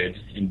good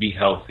and be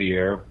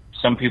healthier.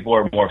 Some people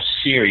are more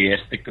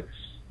serious.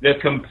 The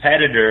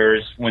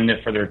competitors, when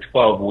they're for their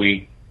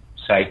 12-week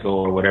cycle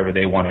or whatever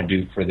they want to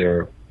do for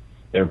their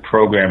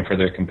program for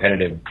their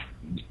competitive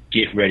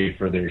get ready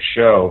for their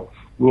show,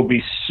 will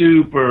be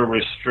super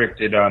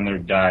restricted on their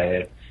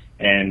diet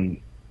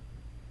and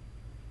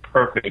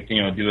perfect,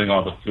 doing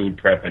all the food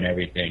prep and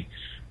everything.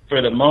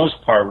 For the most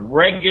part,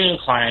 regular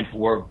clients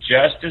work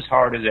just as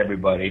hard as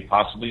everybody,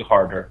 possibly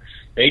harder.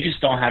 They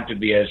just don't have to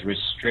be as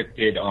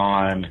restricted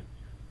on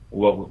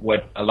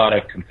what a lot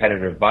of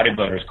competitive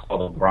bodybuilders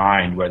call the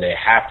grind, where they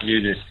have to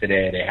do this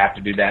today, they have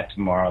to do that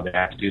tomorrow, they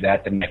have to do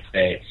that the next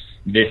day.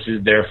 This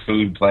is their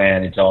food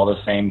plan. It's all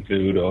the same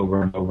food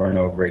over and over and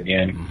over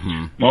again.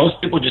 Mm-hmm. Most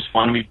people just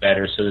want to be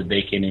better so that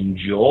they can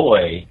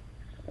enjoy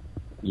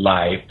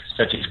life,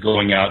 such as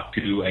going out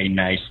to a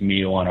nice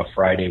meal on a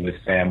Friday with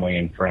family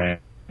and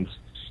friends,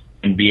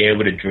 and be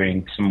able to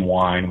drink some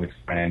wine with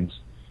friends.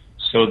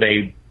 So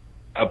they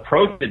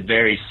approach it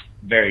very,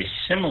 very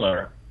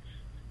similar.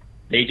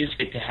 They just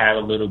get to have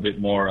a little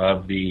bit more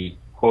of the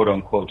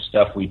quote-unquote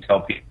stuff we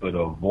tell people to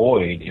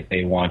avoid if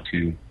they want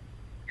to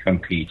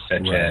compete,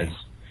 such as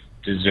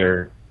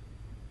dessert,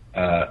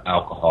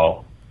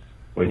 alcohol,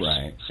 which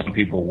some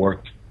people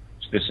work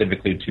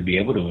specifically to be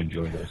able to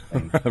enjoy those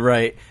things.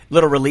 Right.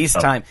 Little release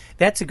time.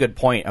 That's a good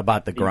point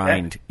about the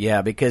grind.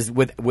 Yeah, because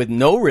with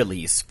no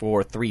release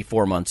for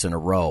 3-4 months in a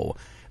row,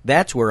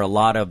 that's where a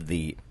lot of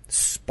the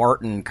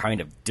Spartan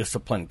kind of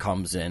discipline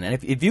comes in.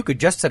 And if you could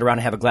just sit around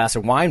and have a glass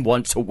of wine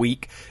once a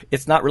week,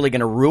 it's not really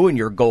going to ruin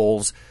your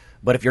goals.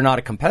 But if you're not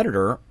a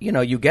competitor,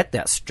 you get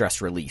that stress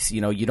release.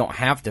 You don't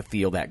have to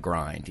feel that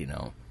grind,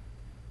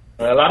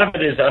 A lot of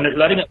it is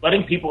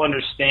letting people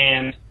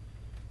understand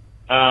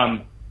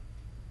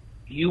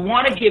you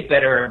want to get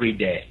better every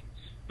day.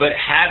 But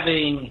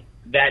having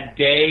that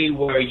day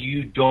where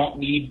you don't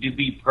need to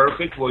be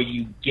perfect, where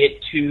you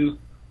get to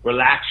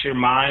relax your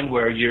mind,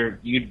 where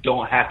you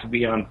don't have to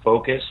be on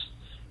focus,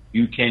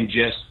 you can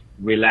just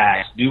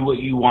relax, do what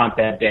you want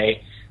that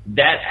day.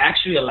 That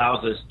actually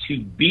allows us to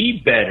be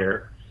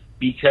better,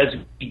 because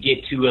we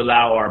get to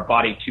allow our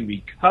body to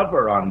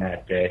recover on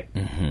that day.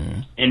 Mm-hmm.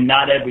 And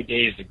not every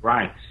day is a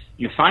grind.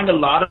 You find a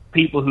lot of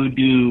people who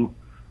do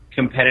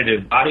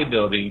competitive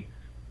bodybuilding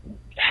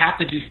have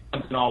to do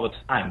something all the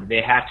time.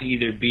 They have to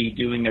either be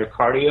doing their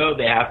cardio,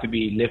 they have to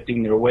be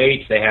lifting their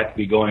weights, they have to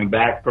be going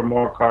back for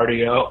more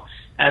cardio,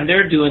 and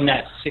they're doing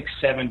that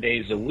 6-7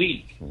 days a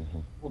week. Mm-hmm.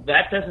 Well,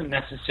 that doesn't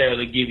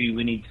necessarily give you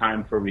any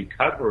time for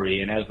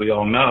recovery, and as we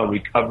all know,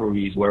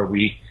 recovery is where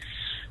we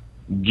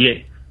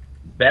get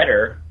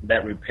better.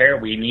 That repair,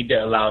 we need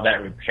to allow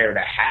that repair to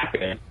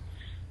happen,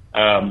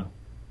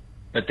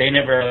 but they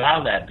never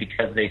allow that,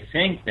 because they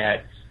think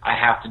that I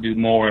have to do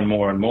more and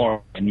more and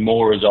more, and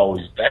more is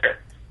always better.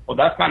 Well,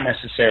 that's not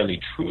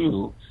necessarily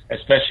true,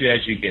 especially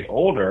as you get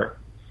older.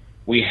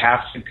 We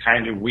have to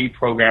kind of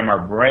reprogram our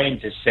brain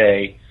to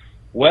say,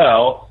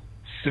 well,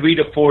 3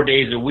 to 4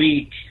 days a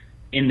week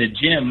in the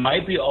gym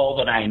might be all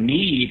that I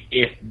need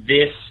if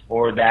this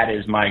or that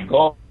is my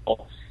goal.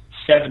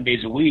 7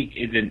 days a week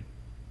isn't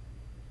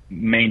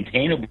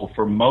maintainable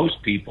for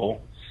most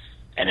people,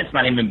 and it's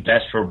not even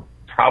best for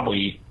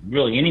probably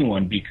really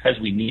anyone, because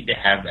we need to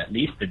have at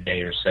least a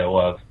day or so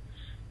of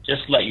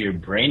just let your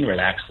brain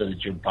relax so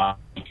that your body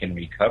can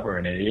recover,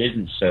 and it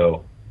isn't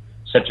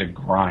such a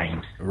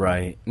grind.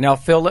 Right. Now,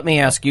 Phil, let me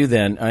ask you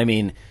then, I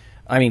mean,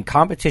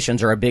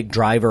 competitions are a big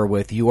driver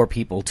with your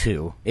people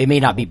too. It may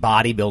not be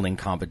bodybuilding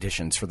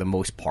competitions for the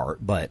most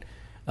part, but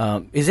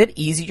is it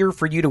easier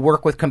for you to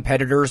work with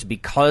competitors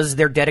because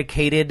they're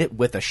dedicated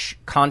with a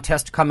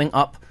contest coming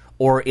up,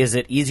 or is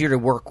it easier to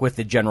work with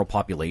the general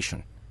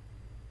population?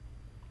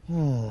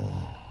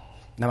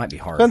 That might be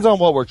hard. Depends on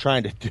what we're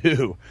trying to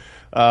do.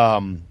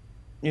 The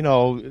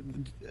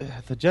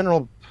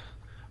general,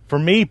 for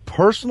me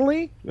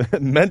personally,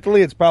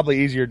 mentally, it's probably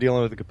easier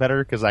dealing with a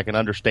competitor because I can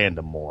understand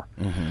them more.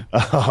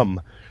 Mm-hmm.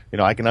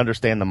 I can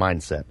understand the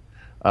mindset.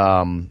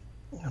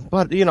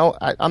 But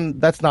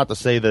that's not to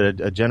say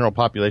that a general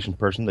population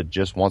person that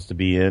just wants to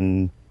be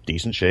in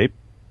decent shape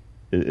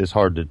is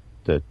hard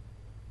to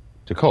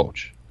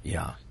coach.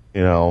 Yeah.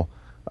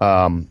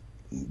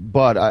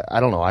 But I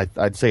don't know.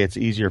 I'd say it's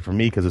easier for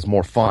me because it's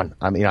more fun.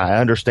 I mean,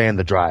 I understand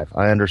the drive.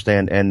 I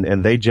understand,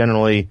 and they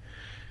generally,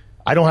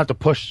 I don't have to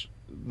push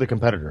the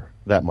competitor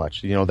that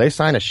much. They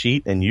sign a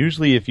sheet, and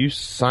usually if you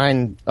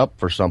sign up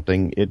for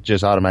something, it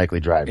just automatically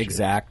drives you.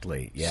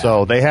 Exactly. Yeah.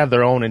 So they have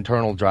their own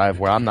internal drive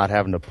where I'm not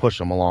having to push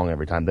them along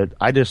every time.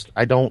 I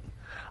don't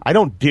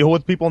deal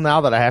with people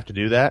now that I have to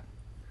do that.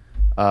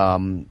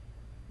 I'm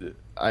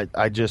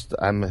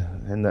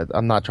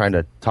not trying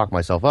to talk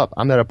myself up.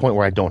 I'm at a point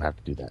where I don't have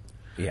to do that.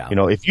 Yeah.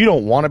 If you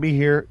don't want to be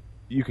here,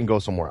 you can go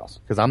somewhere else,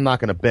 because I'm not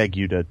going to beg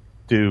you to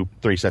do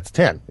 3 sets of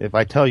 10. If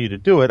I tell you to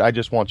do it, I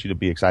just want you to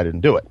be excited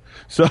and do it.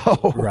 So,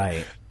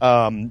 right.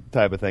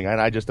 Type of thing.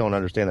 And I just don't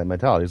understand that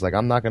mentality. It's like,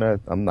 I'm not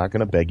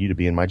gonna beg you to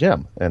be in my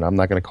gym, and I'm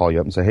not gonna call you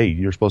up and say, hey,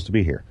 you're supposed to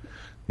be here.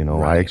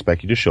 Right. I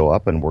expect you to show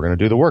up, and we're gonna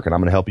do the work, and I'm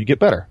gonna help you get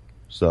better.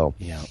 So,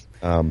 yeah.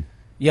 I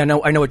know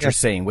what you're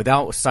saying.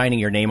 Without signing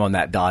your name on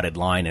that dotted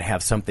line and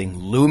have something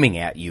looming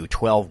at you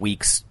 12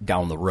 weeks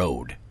down the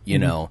road,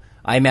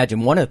 I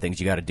imagine one of the things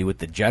you got to do with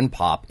the Gen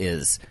Pop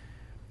is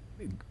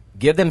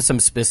give them some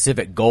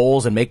specific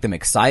goals and make them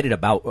excited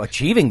about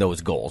achieving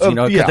those goals.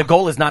 Because the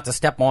goal is not to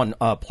step on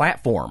a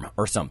platform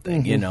or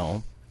something.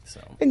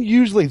 So. And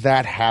usually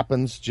that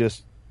happens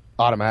just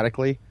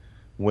automatically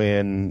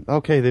when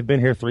they've been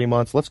here 3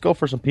 months. Let's go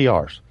for some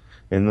PRs.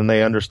 And then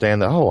they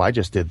understand that, I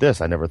just did this.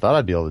 I never thought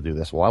I'd be able to do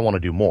this. Well, I want to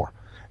do more.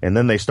 and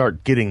then they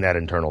start getting that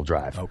internal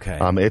drive. Okay.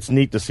 It's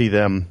neat to see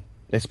them,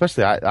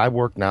 especially I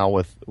work now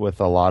with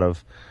a lot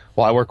of,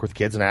 well, I work with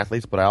kids and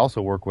athletes, but I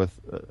also work with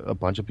a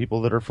bunch of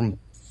people that are from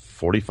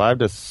 45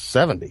 to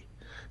 70,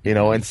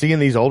 and seeing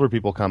these older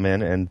people come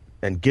in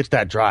and get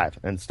that drive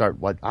and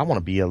start like, I want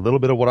to be a little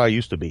bit of what I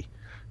used to be,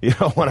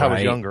 when I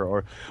was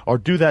younger, or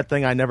do that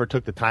thing I never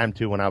took the time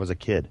to when I was a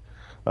kid.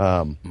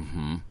 To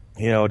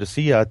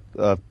see a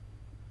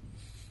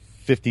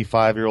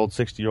 55-year-old,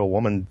 60-year-old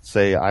woman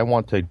say, I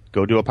want to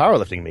go do a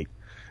powerlifting meet,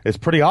 is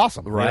pretty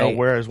awesome. Right.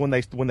 Whereas when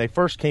they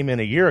first came in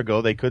a year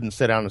ago, they couldn't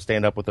sit down and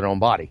stand up with their own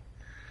body.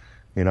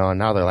 And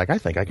now they're like, I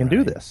think I can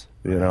do this.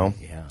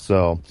 Yeah.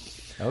 So,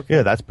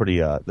 okay. that's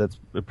pretty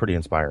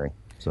inspiring.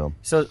 So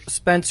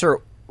Spencer,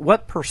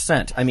 what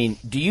percent? I mean,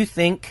 do you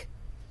think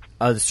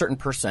a certain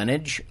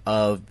percentage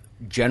of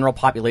general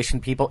population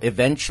people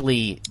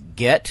eventually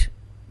get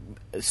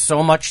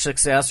so much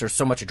success or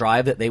so much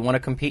drive that they want to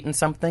compete in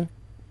something?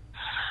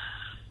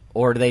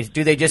 Or do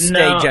they just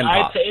stay Gen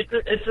Pop? I'd say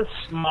it's a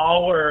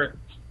smaller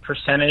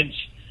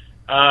percentage.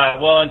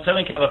 Well, in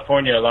Southern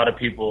California, a lot of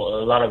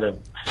the,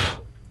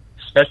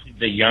 especially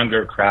the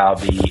younger crowd,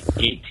 the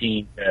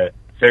 18 to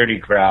 30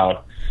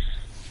 crowd,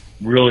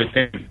 really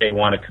think they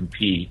want to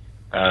compete,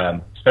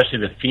 especially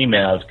the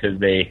females, because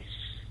they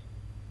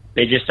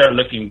just start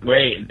looking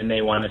great, and then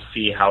they want to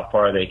see how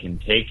far they can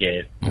take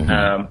it.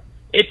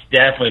 It's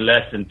definitely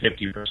less than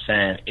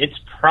 50%. It's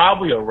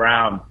probably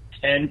around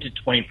 10 to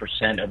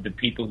 20% of the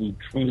people who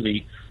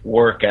truly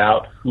work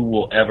out who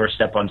will ever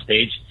step on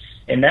stage.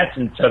 And that's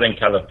in Southern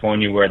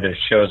California, where the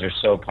shows are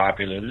so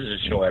popular. There's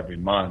a show every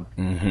month,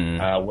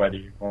 whether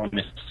you're going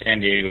to San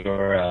Diego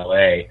or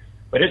LA.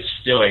 But it's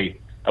still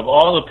of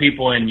all the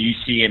people you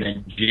see in a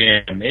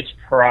gym, it's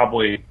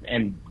probably,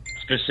 and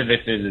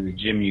specifically to the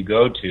gym you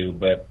go to,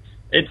 but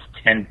it's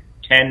 10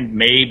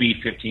 maybe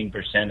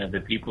 15% of the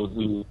people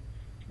who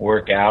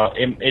work out.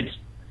 It's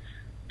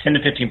 10 to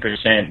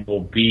 15%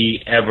 will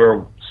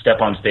ever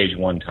step on stage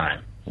one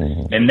time.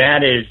 And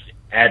that is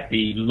at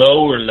the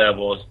lower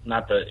levels,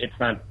 that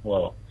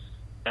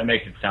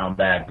makes it sound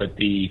bad, but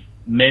the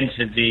men's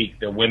physique,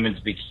 the women's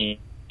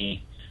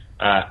bikini,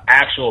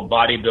 actual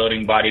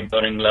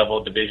bodybuilding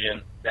level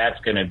division, that's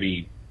going to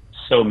be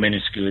so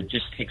minuscule. It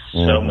just takes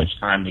so much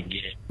time to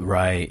get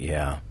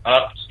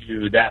up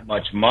to that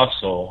much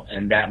muscle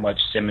and that much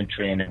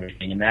symmetry and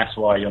everything. And that's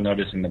why you'll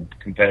notice in the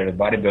competitive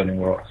bodybuilding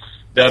world,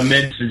 the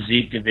men's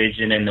physique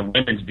division and the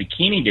women's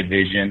bikini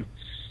division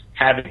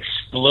have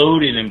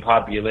exploded in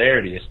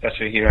popularity,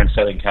 especially here in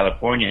Southern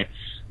California.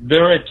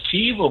 They're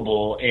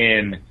achievable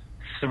in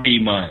 3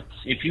 months.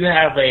 If you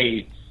have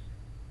a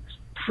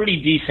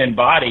pretty decent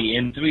body,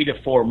 in 3 to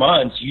 4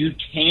 months, you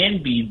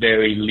can be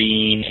very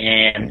lean,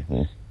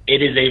 and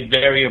it is a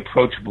very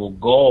approachable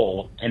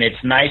goal. And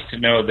it's nice to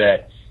know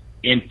that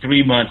in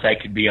 3 months I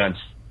could be on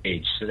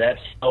stage. So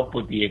that's helped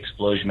with the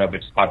explosion of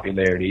its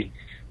popularity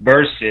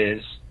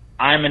versus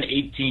I'm an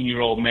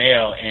 18-year-old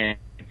male and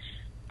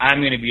I'm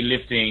going to be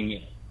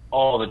lifting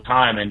all the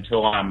time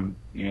until I'm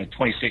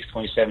 26,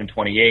 27,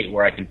 28,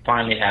 where I can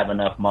finally have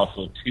enough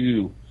muscle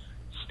to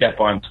step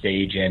on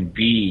stage and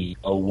be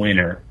a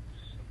winner.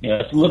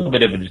 It's a little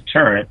bit of a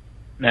deterrent.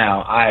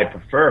 Now, I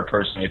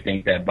personally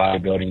think that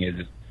bodybuilding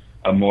is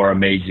a more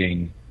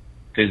amazing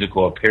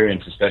physical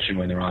appearance, especially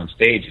when they're on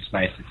stage. It's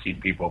nice to see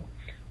people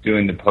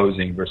doing the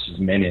posing versus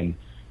men in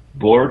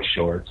board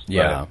shorts.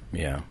 Yeah.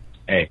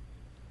 Hey,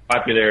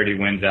 popularity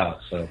wins out,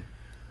 so.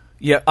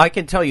 Yeah, I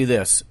can tell you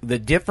this. The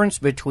difference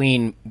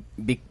between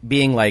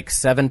being like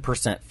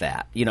 7%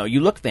 fat,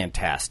 you look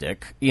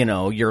fantastic,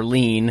 you're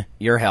lean,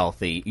 you're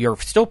healthy, you're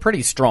still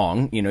pretty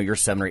strong, you're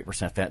 7 or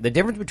 8% fat. The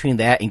difference between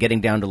that and getting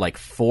down to like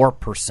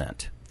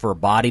 4% for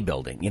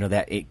bodybuilding,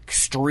 that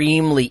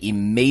extremely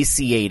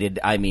emaciated,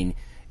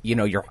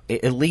 you're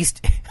at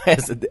least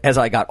as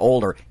I got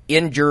older,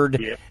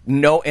 injured,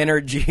 no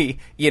energy,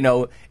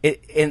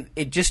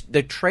 it just,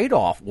 the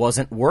trade-off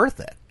wasn't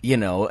worth it,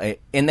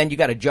 and then you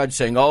got a judge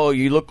saying, oh,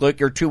 you look like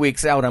you're 2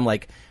 weeks out. I'm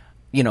like,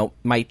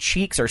 my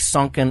cheeks are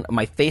sunken.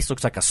 My face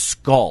looks like a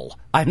skull.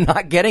 I'm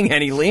not getting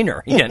any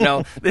leaner,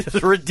 this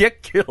is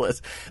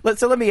ridiculous.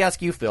 So let me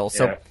ask you, Phil.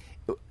 So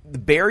the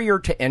barrier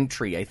to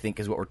entry, I think,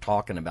 is what we're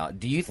talking about.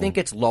 Do you think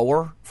it's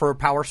lower for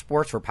power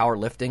sports, for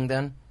powerlifting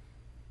then?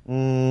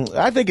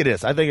 I think it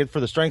is. I think for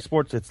the strength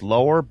sports, it's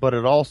lower, but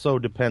it also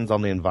depends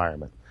on the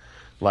environment.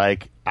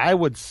 Like, I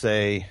would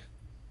say,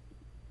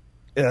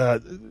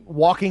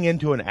 walking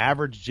into an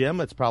average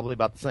gym, it's probably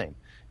about the same.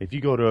 If you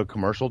go to a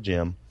commercial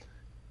gym,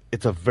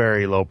 it's a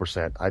very low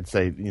percent. I'd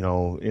say,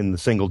 in the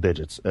single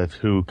digits of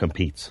who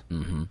competes,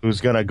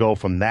 who's going to go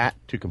from that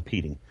to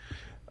competing.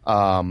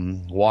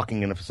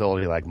 Walking in a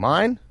facility like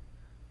mine,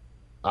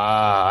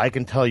 I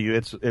can tell you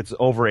it's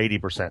over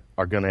 80%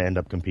 are going to end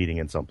up competing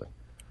in something.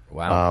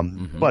 Wow.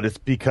 But it's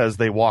because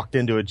they walked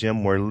into a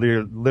gym where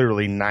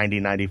literally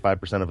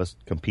 95% of us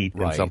compete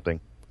in something.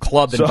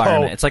 Club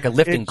environment. It's like a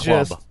lifting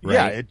club.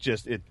 Right?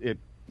 Yeah,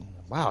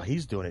 wow,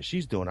 he's doing it,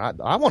 she's doing it,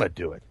 I want to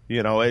do it.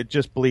 It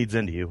just bleeds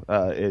into you.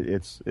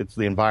 It's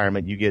the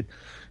environment. You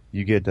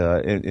you get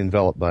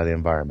enveloped by the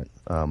environment.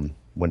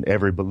 When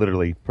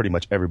literally pretty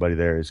much everybody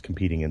there is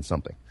competing in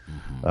something.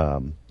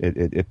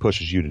 It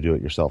pushes you to do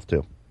it yourself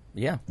too.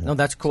 Yeah. No,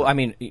 that's cool. I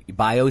mean,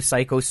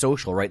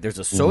 biopsychosocial, right? There's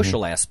a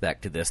social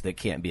aspect to this that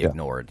can't be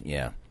ignored.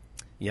 Yeah.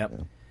 Yep.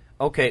 Yeah.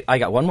 Okay, I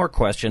got one more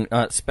question.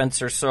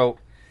 Spencer, so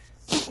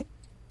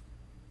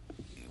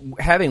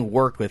having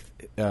worked with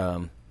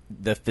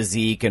the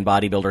physique and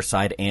bodybuilder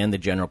side and the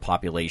general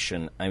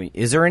population, I mean,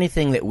 is there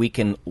anything that we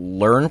can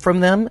learn from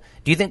them?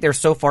 Do you think they're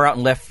so far out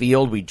in left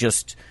field we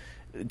just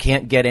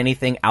can't get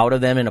anything out of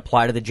them and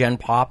apply to the Gen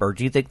Pop, or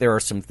do you think there are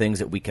some things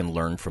that we can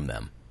learn from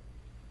them?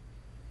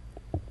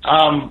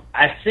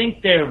 I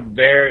think they're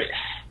very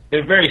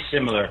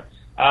similar.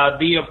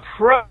 The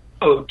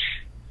approach,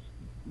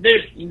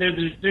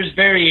 there's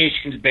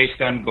variations based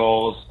on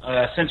goals.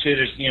 Essentially,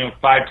 there's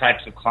 5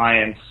 types of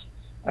clients: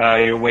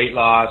 your weight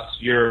loss,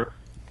 your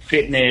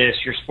fitness,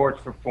 your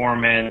sports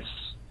performance,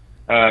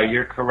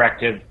 your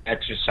corrective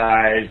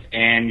exercise,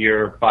 and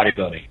your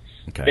bodybuilding.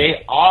 Okay.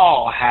 They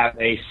all have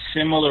a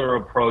similar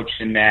approach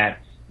in that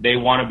they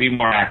want to be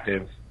more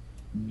active.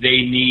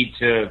 They need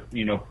to,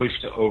 push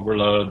to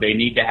overload. They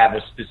need to have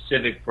a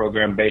specific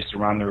program based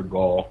around their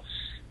goal.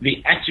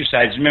 The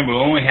exercise, remember, we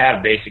only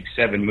have basic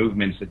 7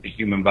 movements that the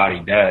human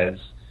body does.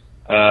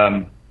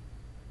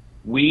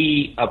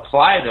 We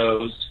apply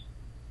those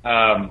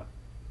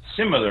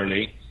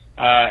similarly,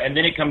 and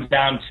then it comes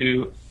down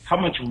to how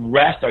much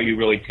rest are you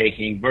really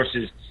taking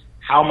versus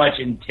how much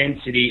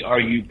intensity are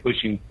you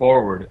pushing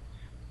forward.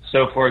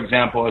 So, for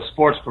example, a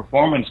sports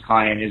performance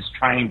client is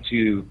trying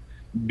to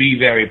be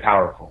very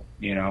powerful.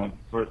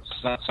 For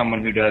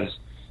someone who does,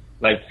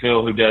 like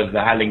Phil, who does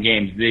the Highland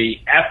Games, the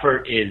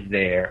effort is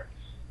there.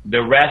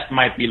 The rest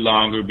might be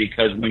longer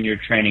because when you're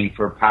training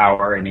for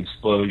power and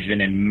explosion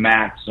and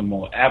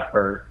maximal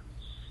effort,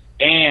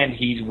 and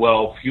he's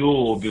well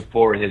fueled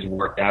before his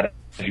workout,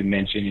 as you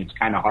mentioned, it's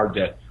kind of hard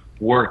to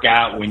work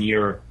out when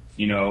you're,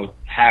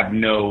 have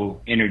no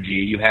energy,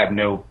 you have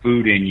no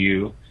food in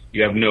you,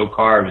 you have no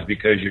carbs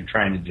because you're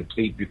trying to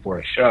deplete before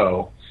a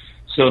show.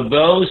 So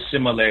those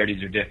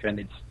similarities are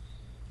different.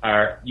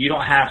 You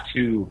don't have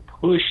to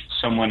push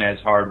someone as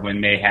hard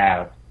when they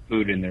have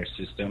food in their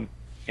system,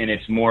 and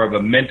it's more of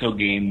a mental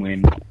game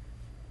when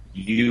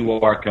you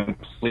are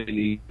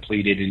completely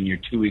depleted and you're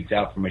 2 weeks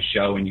out from a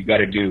show and you got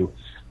to do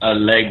a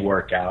leg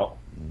workout.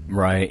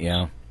 Right,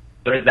 yeah.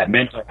 There's that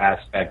mental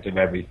aspect of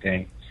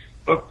everything.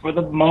 But for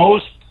the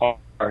most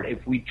part,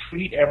 if we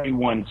treat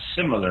everyone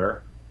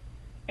similar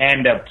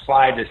and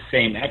apply the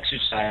same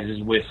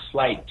exercises with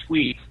slight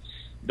tweaks,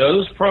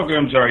 those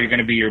programs are going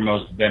to be your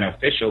most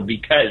beneficial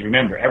because,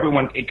 remember,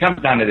 it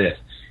comes down to this.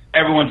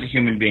 Everyone's a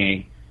human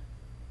being.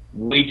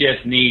 We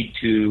just need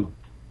to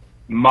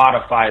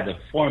modify the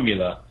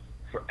formula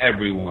for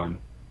everyone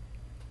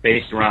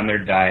based around their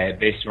diet,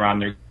 based around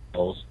their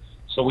goals.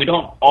 So we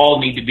don't all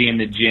need to be in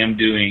the gym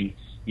doing,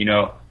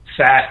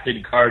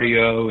 fasted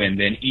cardio and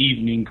then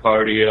evening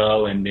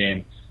cardio and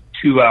then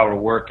 2-hour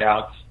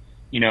workouts.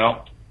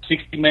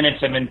 60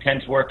 minutes of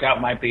intense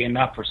workout might be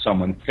enough for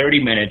someone.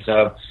 30 minutes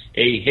of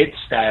a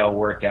HIIT-style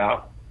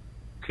workout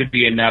could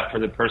be enough for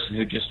the person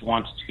who just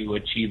wants to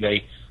achieve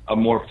a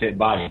more fit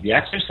body. The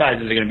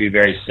exercises are going to be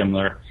very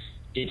similar.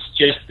 It's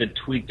just the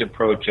tweaked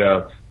approach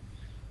of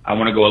I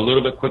want to go a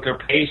little bit quicker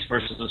pace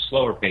versus a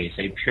slower pace.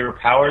 A pure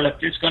power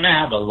lifter is going to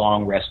have a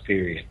long rest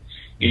period.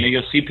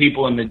 You'll see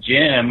people in the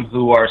gym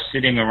who are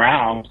sitting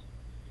around,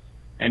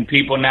 and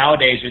people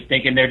nowadays are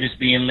thinking they're just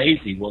being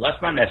lazy. Well,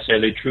 that's not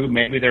necessarily true.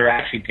 Maybe they're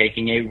actually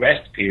taking a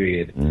rest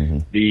period.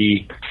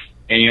 Mm-hmm.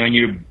 In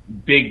your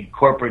big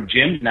corporate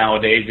gyms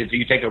nowadays, if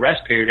you take a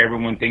rest period,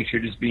 everyone thinks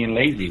you're just being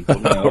lazy. Well,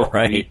 no,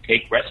 right. We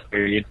take rest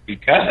periods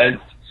because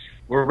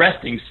we're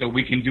resting so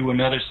we can do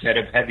another set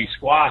of heavy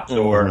squats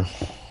or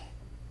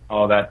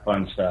all that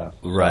fun stuff.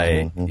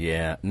 Right. Mm-hmm.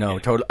 Yeah. No,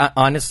 totally.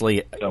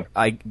 Honestly,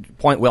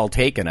 point well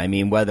taken. I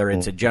mean, whether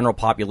it's a general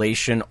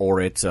population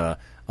or it's a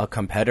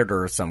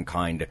competitor of some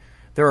kind,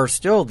 there are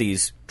still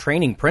these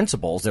training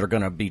principles that are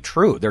going to be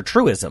true. They're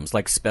truisms,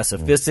 like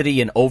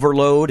specificity and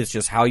overload. It's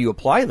just how you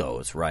apply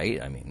those,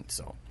 right? I mean,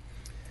 so.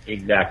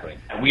 Exactly.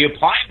 We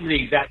apply them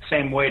the exact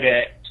same way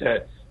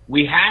to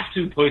we have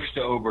to push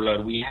to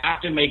overload. We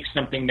have to make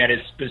something that is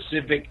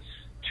specific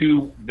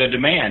to the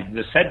demand,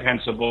 the SAID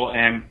principle,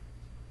 and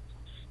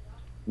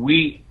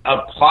we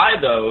apply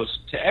those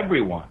to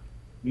everyone.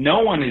 No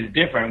one is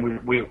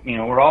different.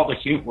 We're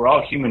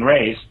all human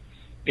race.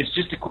 It's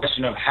just a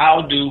question of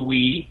how do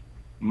we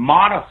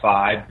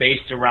modify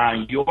based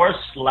around your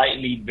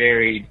slightly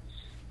varied,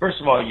 first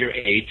of all, your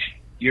age,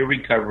 your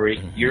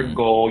recovery, your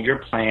goal, your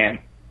plan,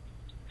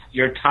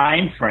 your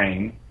time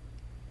frame.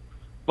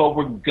 But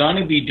we're going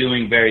to be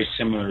doing very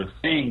similar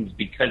things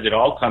because it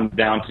all comes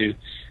down to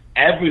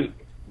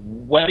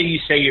whether you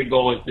say your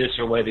goal is this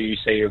or whether you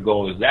say your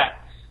goal is that.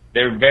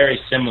 They're very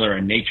similar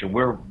in nature.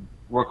 We're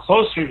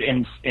closer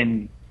in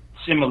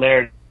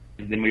similarities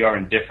than we are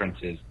in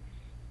differences.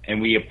 And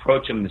we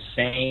approach them the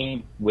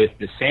same with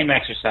the same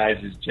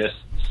exercises, just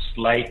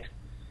slight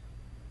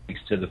tweaks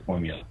to the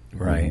formula.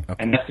 Right. Okay.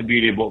 And that's the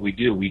beauty of what we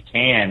do. We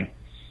can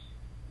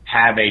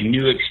have a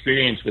new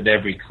experience with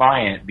every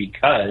client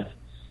because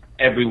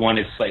everyone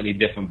is slightly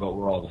different, but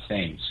we're all the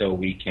same. So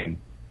we can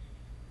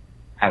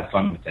have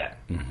fun with that.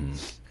 Mm-hmm.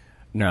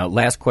 Now,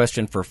 last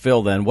question for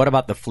Phil then. What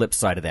about the flip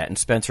side of that? And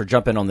Spencer,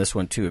 jump in on this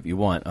one too if you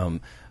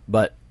want.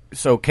 But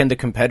so can the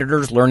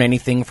competitors learn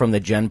anything from the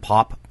Gen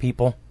Pop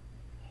people?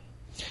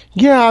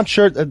 Yeah, I'm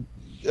sure. To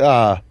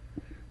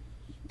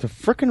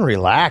frickin'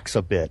 relax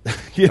a bit.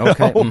 You know?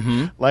 Okay.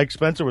 Mm-hmm. Like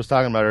Spencer was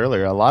talking about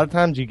earlier, a lot of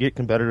times you get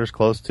competitors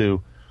close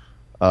to,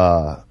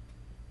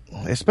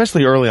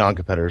 especially early on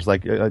competitors,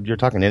 like you're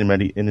talking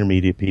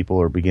intermediate people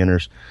or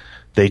beginners.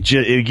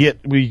 We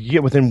get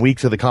within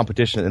weeks of the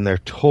competition and they're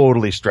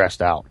totally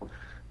stressed out.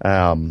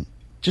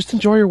 Just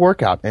enjoy your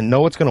workout and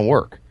know it's going to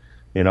work.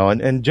 You know,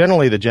 and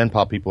generally the Gen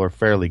Pop people are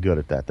fairly good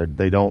at that.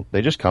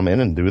 They just come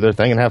in and do their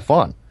thing and have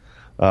fun.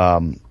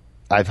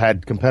 I've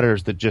had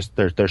competitors that just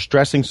they're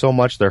stressing so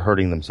much they're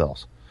hurting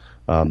themselves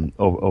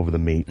over the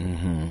meet.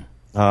 Mm-hmm.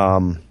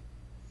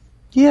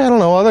 Yeah, I don't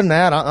know. Other than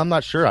that, I'm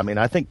not sure. I mean,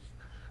 I think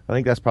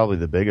that's probably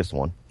the biggest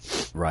one.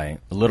 Right,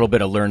 a little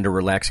bit of learn to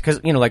relax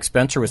because like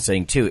Spencer was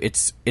saying too,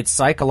 it's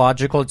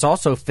psychological. It's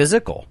also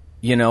physical.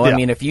 You know, Yeah. I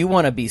mean, if you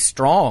want to be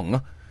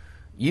strong,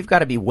 you've got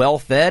to be well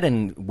fed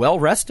and well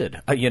rested.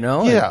 You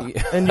know, Yeah,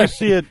 and you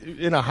see it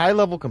in a high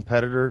level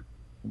competitor.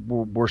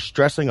 We're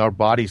stressing our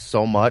bodies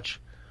so much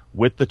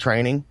with the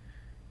training,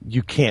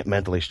 you can't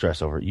mentally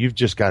stress over it. You've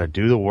just got to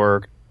do the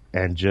work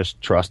and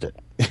just trust it.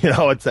 You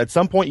know, it's at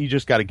some point you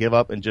just got to give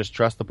up and just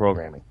trust the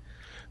programming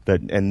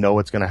and know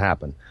it's going to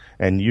happen.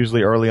 And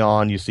usually early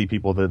on you see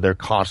people that they're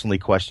constantly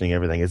questioning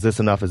everything. Is this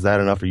enough? Is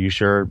that enough? Are you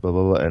sure? Blah,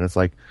 blah, blah. And it's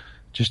like,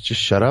 just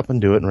shut up and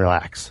do it and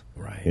relax.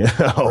 Right. You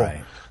know?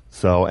 Right.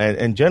 So,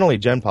 and generally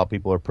Gen Pop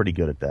people are pretty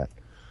good at that.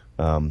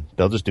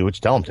 They'll just do what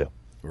you tell them to.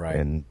 Right.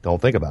 And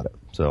don't think about it.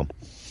 So.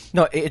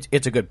 No,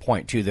 it's a good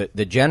point, too.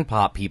 The Gen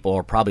Pop people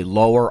are probably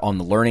lower on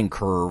the learning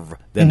curve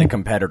than the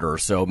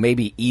competitors, so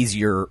maybe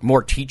easier,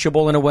 more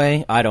teachable in a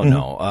way. I don't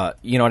know.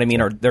 You know what I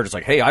mean? Or they're just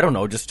like, hey, I don't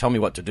know, just tell me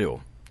what to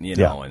do. You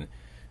know, and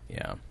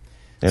yeah.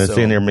 And it's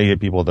the intermediate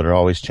people that are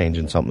always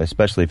changing something,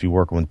 especially if you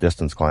work with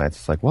distance clients.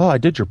 It's like, well, I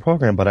did your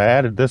program, but I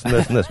added this and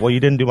this and this. Well, you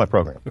didn't do my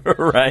program.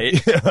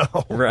 Right. You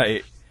know?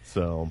 Right.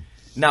 So.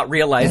 Not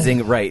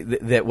realizing, right,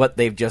 that what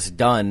they've just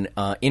done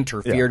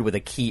interfered with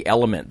a key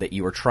element that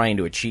you were trying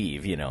to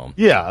achieve, you know.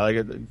 Yeah,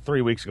 like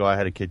 3 weeks ago I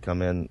had a kid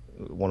come in,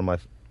 one of my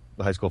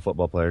high school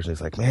football players, and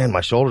he's like, man,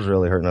 my shoulder's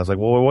really hurting. I was like,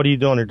 well, what are you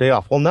doing on your day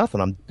off? Well,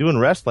 nothing. I'm doing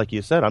rest like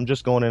you said. I'm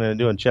just going in and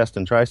doing chest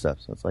and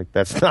triceps. It's like,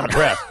 that's not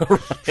rest.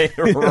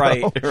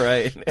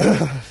 Right.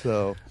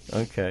 So.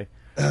 Okay.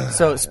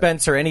 So,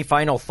 Spencer, any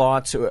final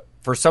thoughts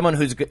for someone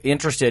who's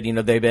interested, you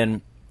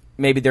know,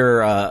 maybe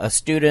they're a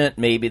student,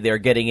 maybe they're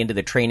getting into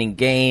the training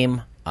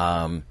game.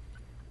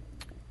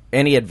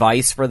 Any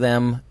advice for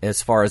them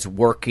as far as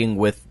working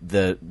with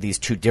these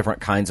two different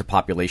kinds of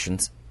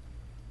populations?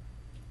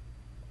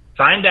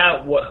 Find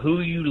out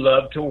who you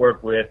love to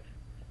work with.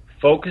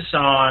 Focus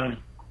on,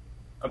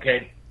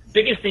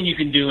 biggest thing you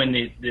can do in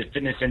the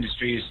fitness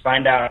industry is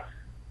find out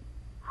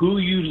who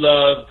you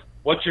love,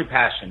 what's your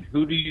passion,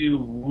 who do you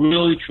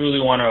really, truly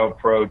want to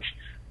approach,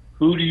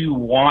 who do you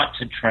want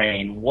to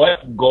train,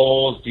 what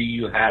goals do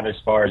you have as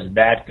far as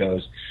that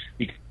goes.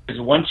 Because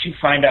once you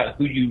find out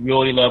who you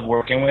really love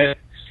working with,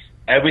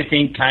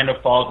 everything kind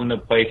of falls into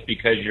place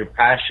because your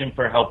passion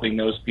for helping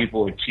those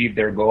people achieve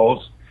their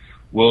goals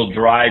will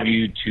drive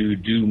you to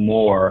do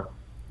more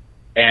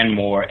and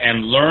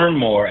learn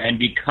more and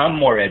become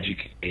more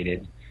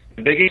educated.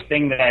 The biggest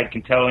thing that I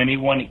can tell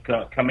anyone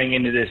coming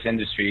into this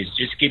industry is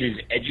just get as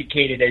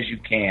educated as you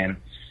can.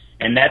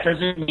 And that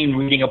doesn't mean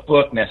reading a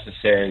book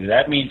necessarily.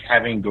 That means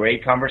having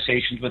great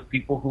conversations with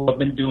people who have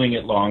been doing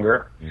it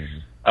longer,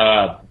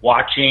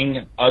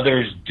 watching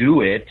others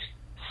do it,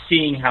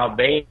 seeing how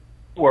they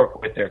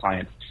work with their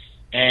clients,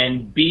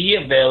 and be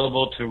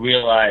available to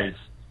realize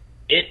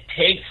it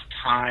takes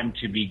time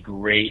to be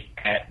great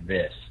at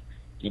this.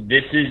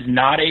 This is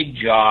not a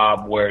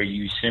job where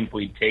you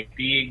simply take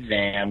the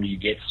exam, you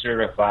get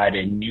certified,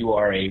 and you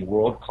are a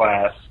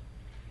world-class,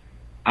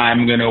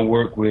 I'm going to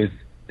work with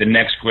the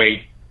next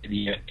great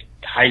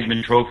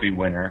Heisman Trophy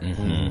winner.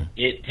 Mm-hmm.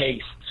 It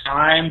takes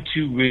time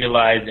to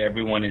realize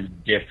everyone is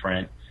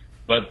different,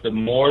 but the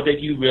more that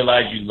you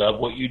realize you love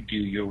what you do,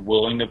 you're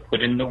willing to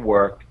put in the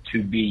work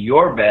to be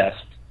your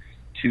best,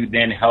 to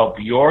then help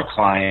your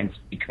clients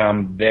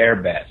become their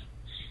best.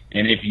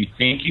 And if you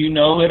think you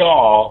know it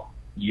all,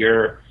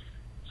 you're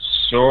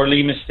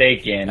sorely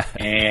mistaken.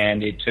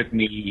 And it took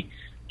me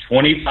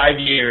 25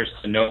 years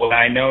to know what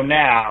I know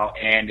now,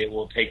 and it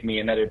will take me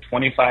another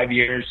 25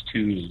 years to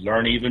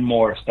learn even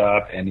more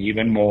stuff and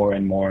even more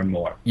and more and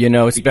more. You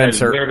know,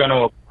 Spencer, because we're going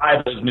to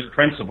apply those new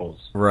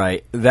principles.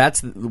 Right.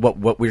 That's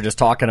what we were just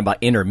talking about.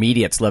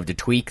 Intermediates love to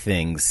tweak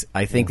things.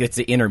 I think it's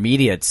the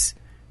intermediates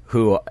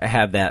who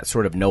have that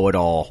sort of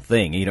know-it-all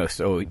thing. You know,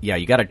 so yeah,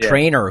 you got a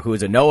trainer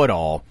who's a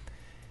know-it-all.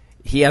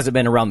 He hasn't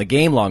been around the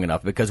game long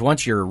enough, because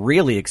once you're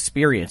really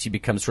experienced, you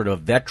become sort of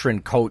a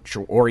veteran coach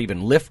or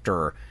even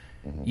lifter.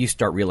 You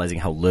start realizing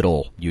how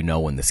little you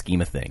know in the scheme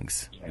of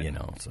things. You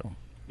know, so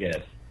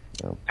yes.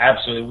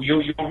 Absolutely.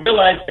 You'll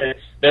realize that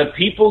the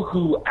people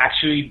who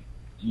actually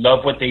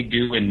love what they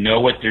do and know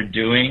what they're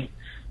doing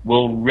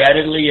will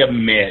readily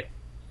admit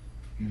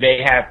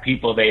they have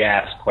people they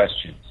ask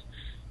questions.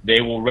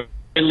 They will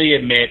readily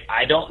admit,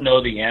 I don't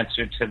know the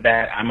answer to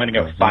that. I'm going to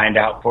go find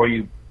out for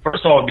you.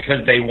 First of all,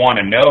 because they want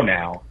to know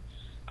now.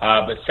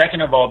 But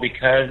second of all,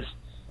 because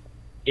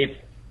if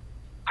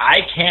I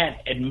can't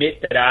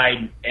admit that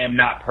I am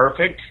not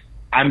perfect,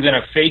 I'm going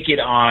to fake it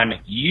on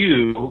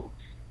you,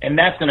 and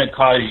that's going to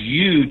cause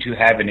you to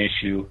have an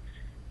issue.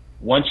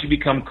 Once you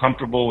become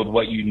comfortable with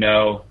what you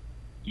know,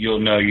 you'll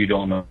know you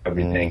don't know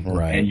everything,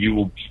 Right. and you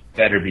will be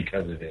better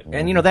because of it.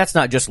 And, that's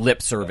not just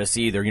lip service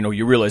either.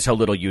 You realize how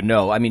little you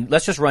know. I mean,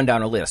 let's just run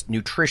down a list.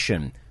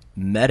 Nutrition,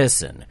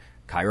 medicine,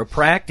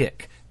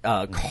 chiropractic,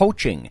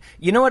 coaching.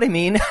 You know what I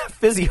mean?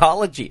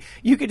 Physiology.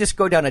 You could just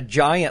go down a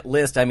giant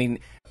list. I mean,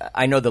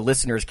 I know the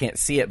listeners can't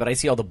see it, but I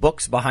see all the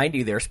books behind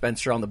you there,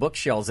 Spencer, on the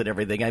bookshelves and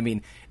everything. I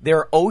mean, there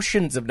are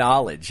oceans of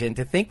knowledge. And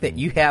to think that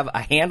you have a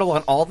handle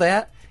on all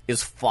that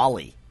is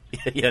folly,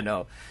 Yeah.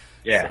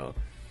 So.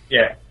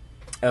 Yeah.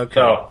 Okay.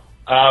 So,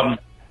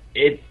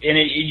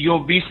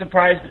 you'll be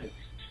surprised.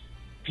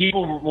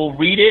 People will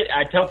read it.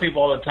 I tell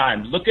people all the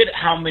time, look at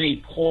how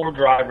many poor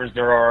drivers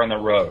there are on the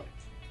road.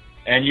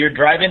 And you're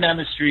driving down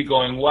the street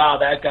going, wow,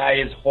 that guy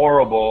is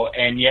horrible,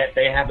 and yet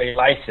they have a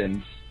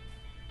license.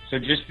 So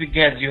just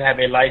because you have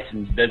a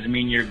license doesn't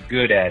mean you're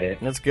good at it.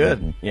 That's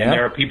good. Yeah. And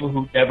there are people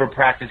who never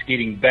practice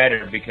getting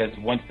better because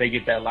once they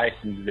get that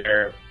license,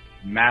 they're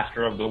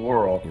master of the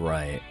world.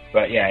 Right.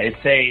 But yeah,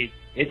 it's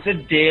a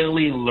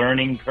daily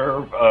learning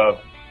curve of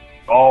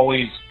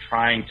always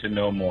trying to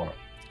know more.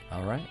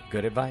 All right.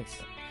 Good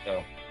advice.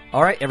 So,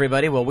 all right,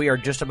 everybody. Well, we are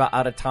just about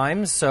out of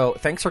time, so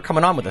thanks for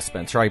coming on with us,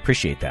 Spencer. I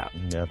appreciate that.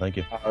 Yeah, thank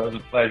you. it was a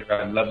pleasure.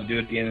 I'd love to do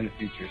it again in the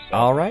future. So.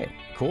 All right.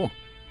 Cool.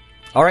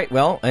 All right.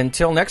 Well,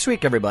 until next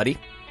week, everybody.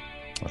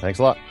 Well, thanks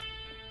a lot.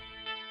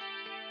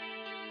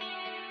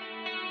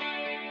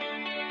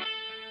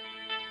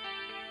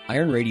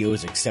 Iron Radio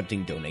is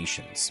accepting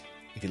donations.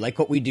 If you like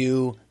what we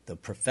do, the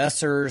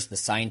professors, the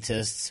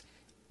scientists,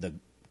 the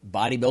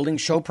bodybuilding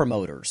show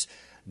promoters,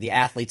 the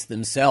athletes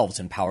themselves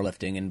in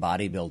powerlifting and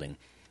bodybuilding,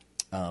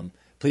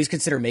 please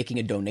consider making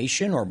a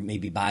donation or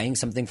maybe buying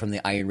something from the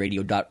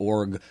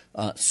ironradio.org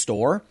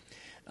store.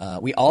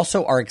 We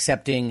also are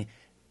accepting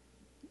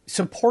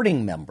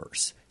supporting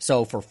members.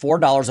 So for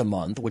 $4 a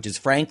month, which is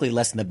frankly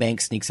less than the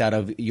bank sneaks out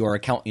of your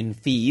account in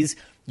fees,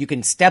 you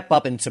can step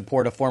up and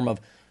support a form of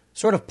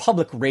sort of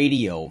public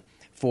radio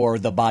for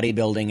the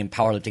bodybuilding and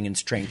powerlifting and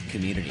strength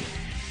community.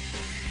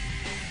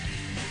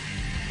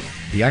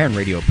 The Iron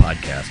Radio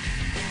podcast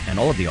and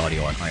all of the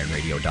audio on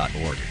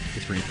ironradio.org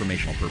is for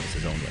informational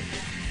purposes only.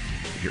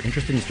 If you're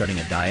interested in starting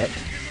a diet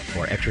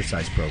or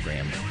exercise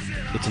program,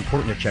 it's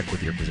important to check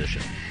with your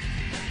physician.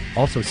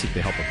 Also seek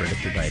the help of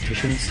registered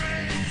dietitians,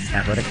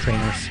 athletic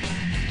trainers,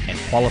 and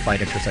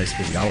qualified exercise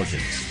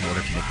physiologists in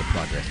order to make the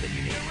progress that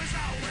you need.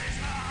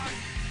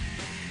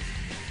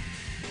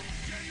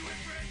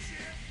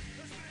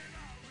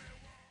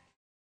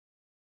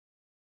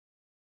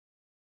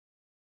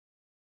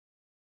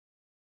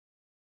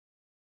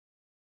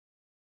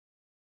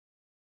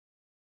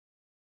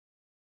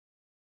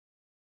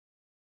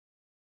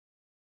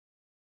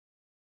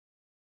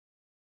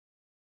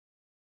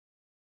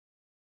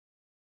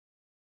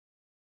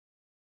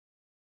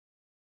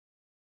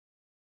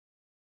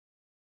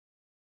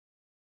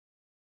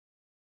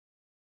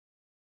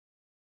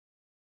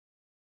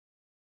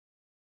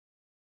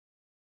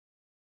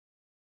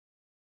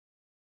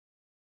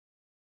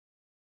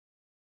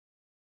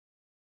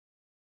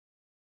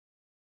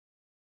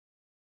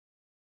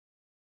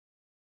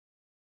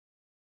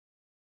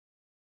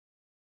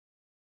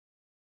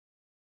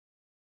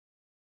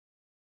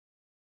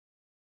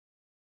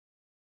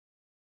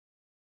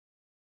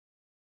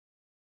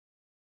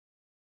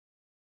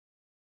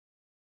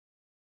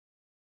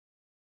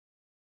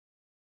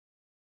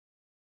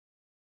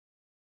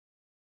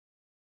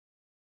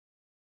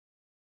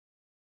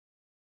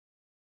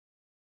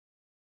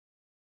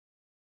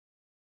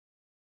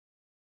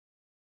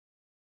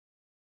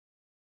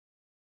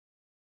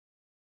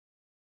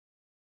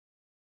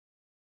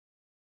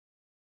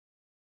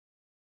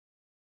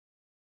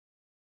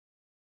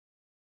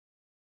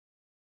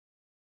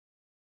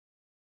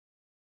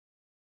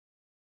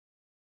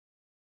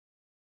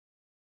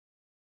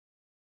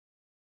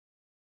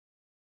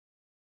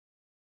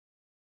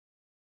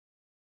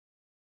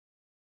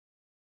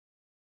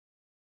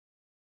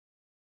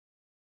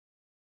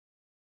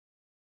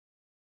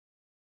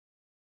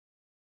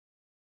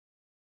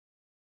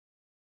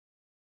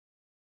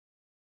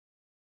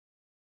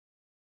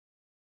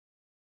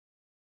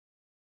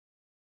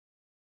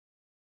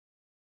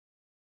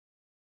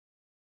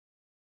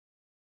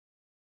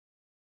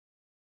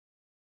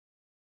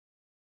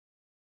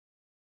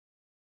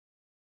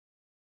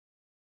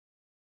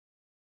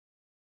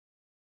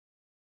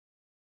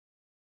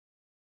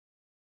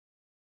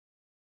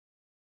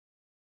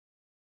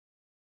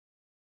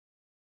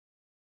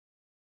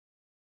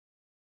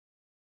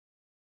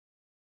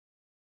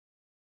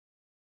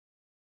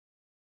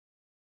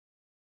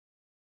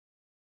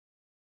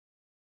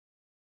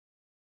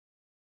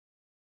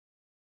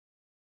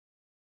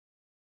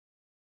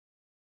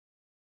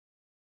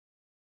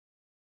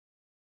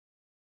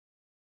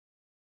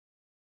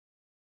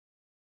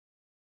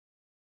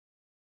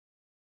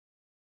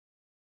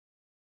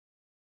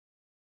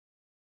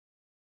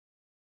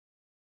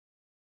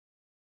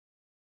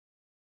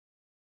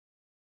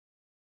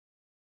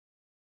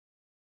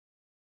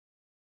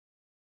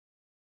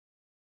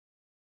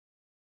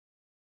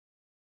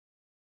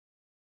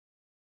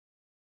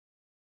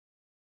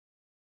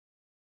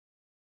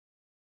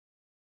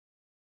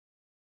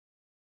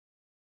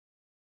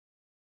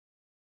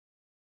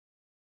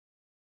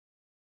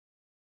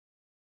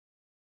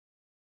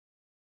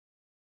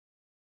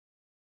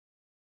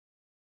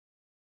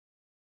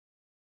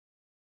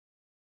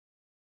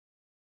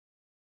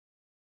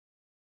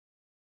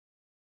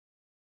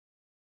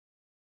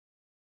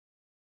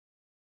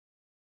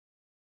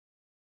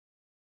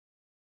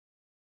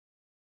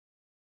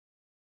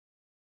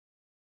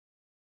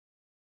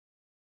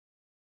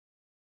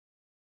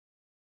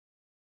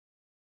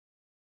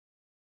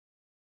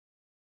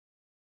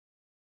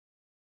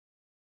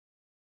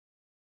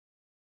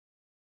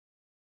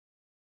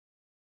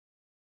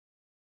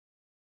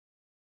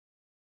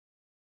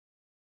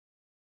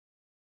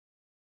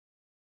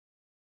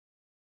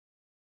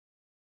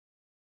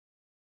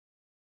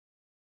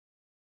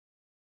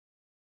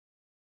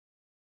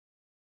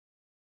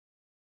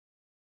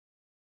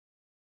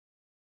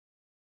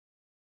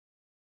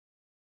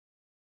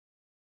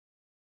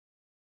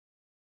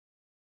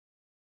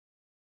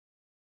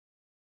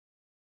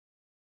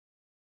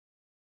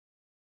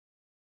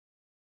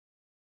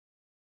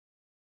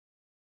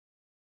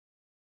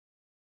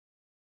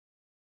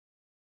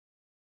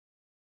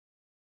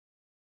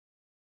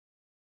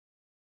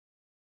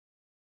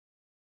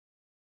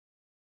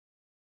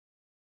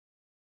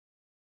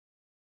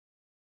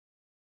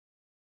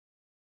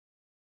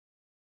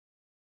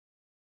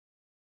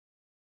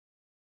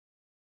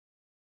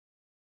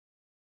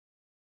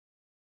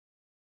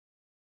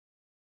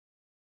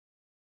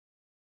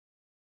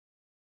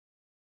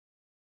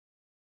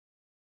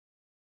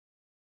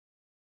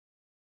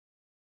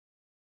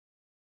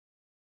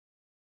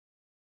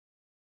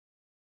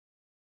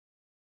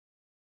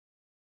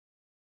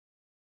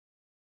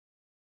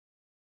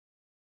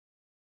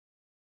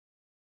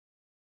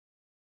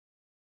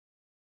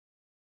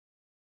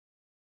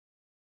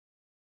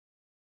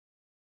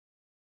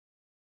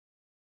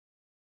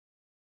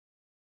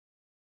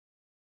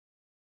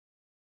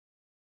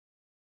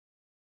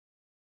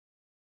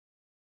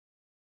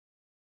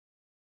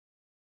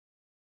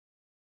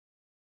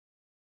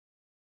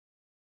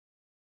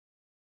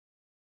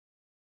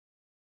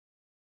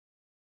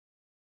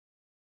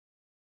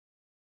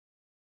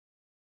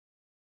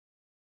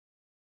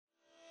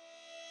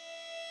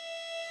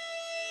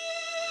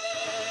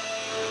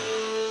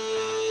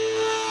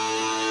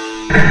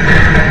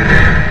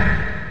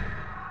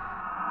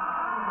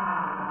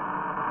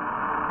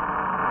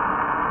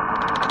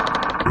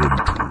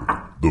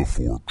 The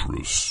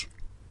Fortress.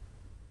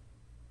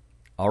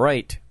 All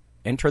right.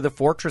 Enter the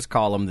Fortress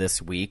column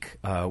this week.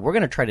 We're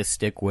going to try to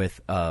stick with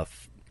a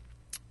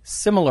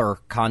similar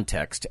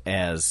context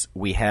as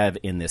we have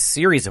in this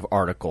series of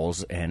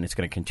articles, and it's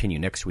going to continue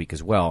next week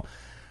as well,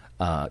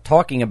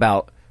 talking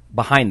about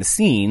behind the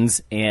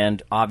scenes.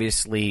 And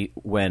obviously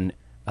when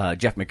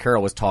Jeff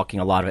McCarroll was talking,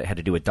 a lot of it had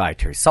to do with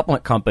dietary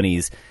supplement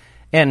companies.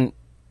 And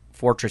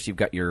Fortress, you've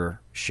got your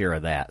share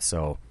of that.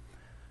 So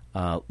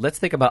let's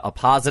think about a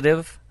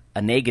positive,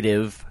 a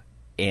negative,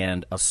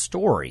 and a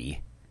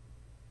story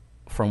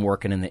from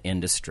working in the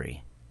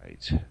industry.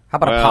 Right. How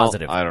about a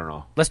positive? I don't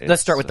know.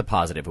 Let's start with the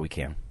positive if we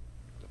can.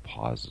 The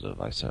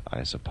positive,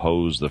 I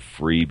suppose, the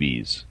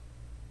freebies.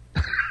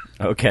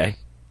 Okay.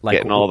 Like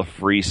getting all the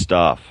free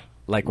stuff.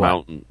 Like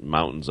what?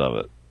 Mountains of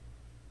it.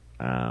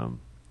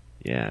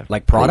 Yeah.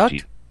 Like product?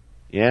 Protein.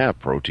 Yeah,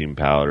 protein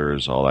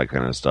powders, all that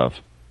kind of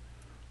stuff.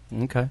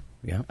 Okay.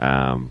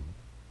 Yeah.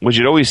 Which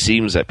it always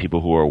seems that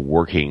people who are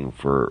working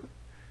for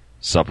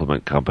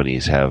supplement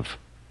companies have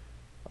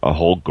a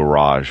whole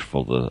garage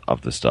full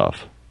of the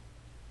stuff.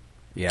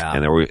 Yeah.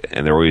 And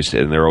they're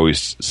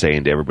always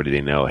saying to everybody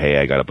they know, "Hey,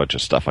 I got a bunch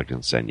of stuff I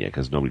can send you,"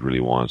 because nobody really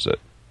wants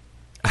it.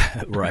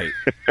 Right.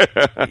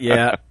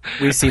 Yeah,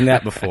 we've seen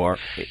that before.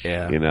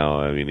 Yeah. You know,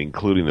 I mean,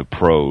 including the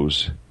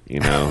pros, you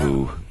know,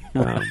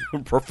 who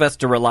profess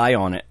to rely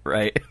on it,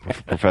 right?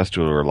 profess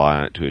to rely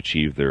on it to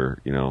achieve their,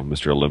 you know,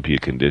 Mr. Olympia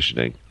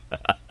conditioning.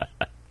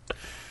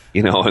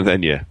 You know, and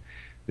then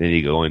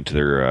you go into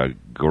their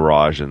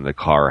garage and the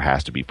car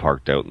has to be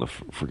parked out in the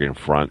friggin'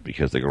 front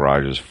because the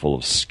garage is full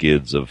of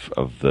skids of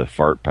the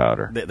fart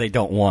powder. They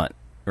don't want,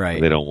 right?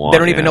 They don't want. They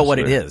don't even know what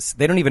it is.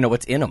 They don't even know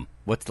what's in them.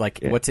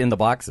 What's in the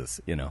boxes,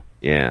 you know?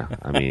 Yeah,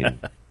 I mean,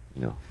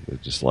 you know, they're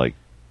just like,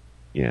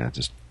 yeah,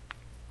 just.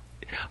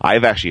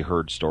 I've actually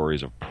heard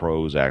stories of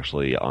pros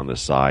actually on the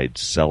side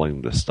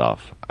selling the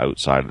stuff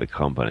outside of the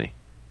company,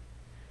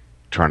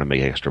 trying to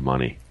make extra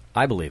money.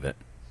 I believe it.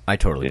 I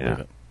totally believe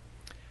it.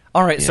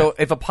 All right, so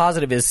if a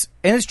positive is,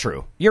 and it's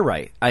true, you're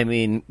right. I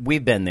mean,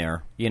 we've been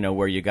there, you know,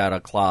 where you got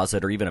a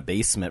closet or even a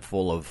basement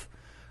full of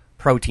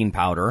protein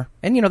powder,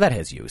 and, you know, that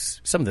has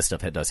use. Some of this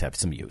stuff does have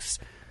some use.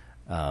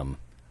 Well,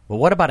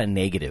 what about a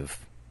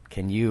negative?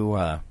 Can you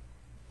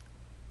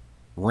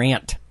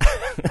rant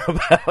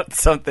about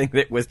something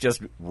that was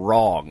just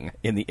wrong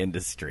in the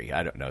industry?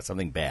 I don't know,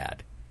 something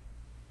bad.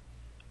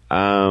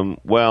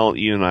 Well,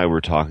 you and I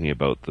were talking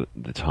about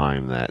the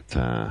time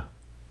that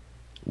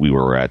we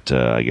were at,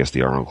 I guess,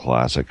 the Arnold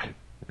Classic,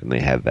 and they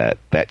had that.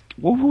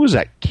 Who was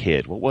that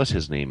kid? What was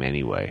his name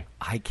anyway?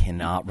 I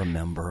cannot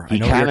remember. He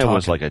kind of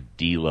was like a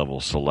D-level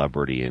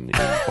celebrity in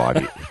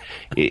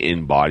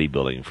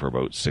bodybuilding for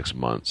about 6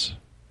 months.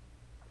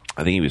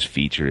 I think he was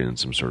featured in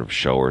some sort of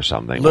show or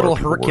something. Little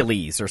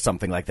Hercules or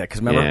something like that.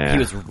 Because remember, he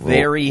was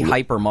very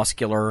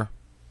hyper-muscular.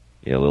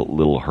 Yeah,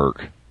 little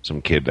Herc.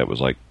 Some kid that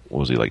was like, what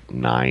was he, like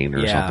 9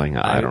 or something?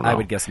 I don't know. I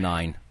would guess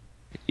 9.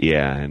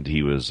 Yeah, and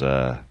he was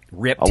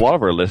ripped. A lot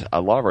of our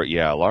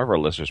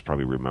listeners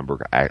probably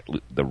remember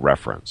the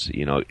reference.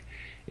 You know,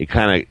 it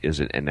kind of is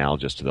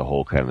analogous to the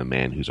whole kind of the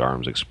man whose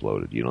arms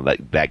exploded. You know,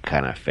 that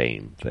kind of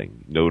fame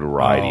thing,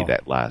 notoriety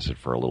that lasted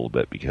for a little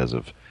bit because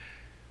of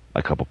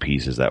a couple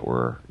pieces that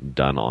were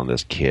done on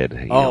this kid.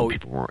 You know,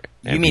 people weren't.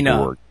 You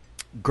mean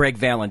Greg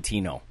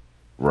Valentino,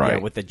 right? Yeah,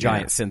 with the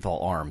giant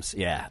synthol arms.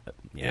 Yeah.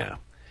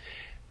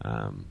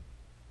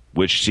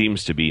 Which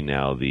seems to be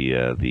now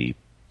the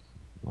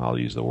I'll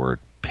use the word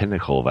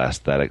pinnacle of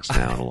aesthetics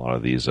now in a lot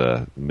of these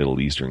Middle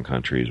Eastern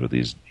countries with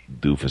these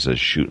doofuses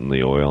shooting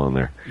the oil in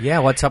there. Yeah,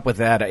 what's up with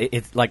that?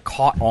 It's like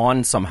caught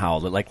on somehow.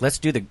 Like let's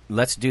do the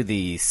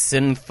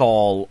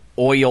synthol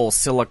oil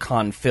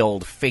silicon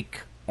filled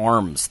fake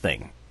arms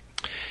thing.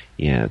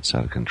 Yeah, it's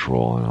out of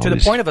control. And to the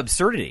point of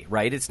absurdity,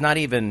 right? It's not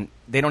even,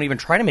 they don't even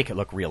try to make it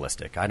look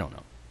realistic. I don't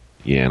know.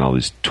 Yeah, and all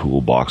these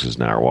toolboxes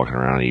now are walking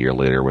around a year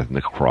later with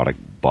necrotic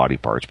body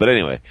parts. But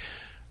anyway,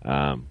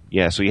 so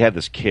you had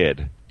this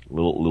kid,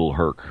 little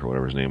Herc, or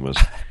whatever his name was,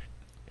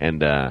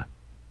 and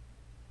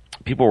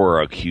people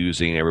were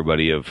accusing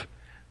everybody of,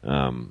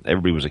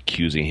 everybody was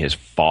accusing his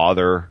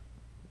father,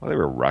 well, they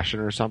were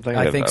Russian or something?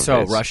 I think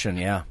so, Russian,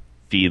 yeah.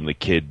 Feeding the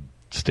kid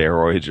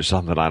steroids or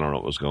something. I don't know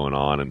what was going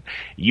on. And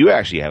you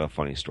actually have a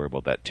funny story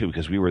about that too,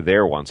 because we were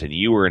there once and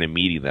you were in a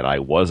meeting that I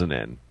wasn't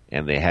in,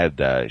 and they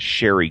had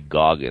Sherry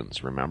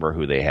Goggins, remember,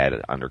 who they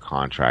had under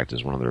contract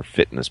as one of their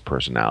fitness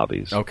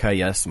personalities. Okay,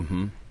 yes.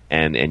 Mm-hmm.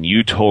 And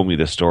you told me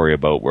the story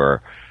about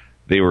where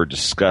they were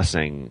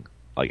discussing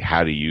like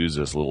how to use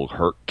this little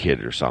Herc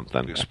kid or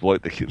something,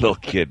 exploit the little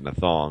kid in a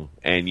thong,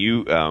 and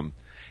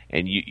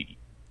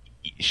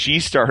she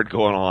started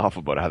going off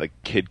about how the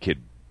kid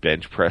could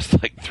bench press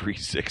like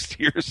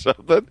 360 or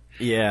something.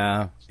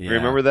 Yeah.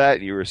 Remember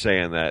that? You were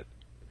saying that.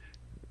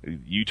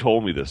 You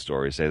told me this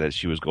story, saying that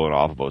she was going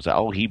off about,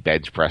 he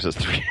bench presses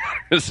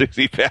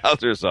 360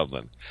 pounds or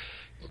something.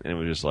 And it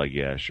was just like,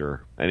 yeah,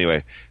 sure.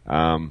 Anyway,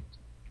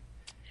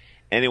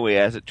 Anyway,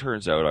 as it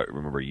turns out, I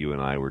remember you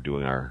and I were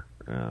doing our,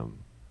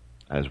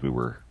 as we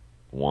were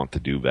wont to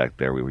do back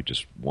there, we would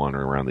just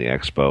wander around the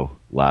expo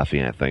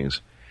laughing at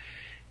things.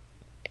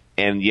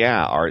 And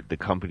yeah, the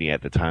company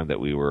at the time that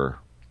we were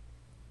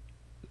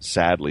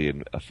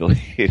sadly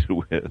affiliated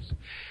with,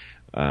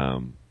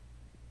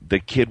 the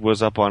kid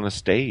was up on a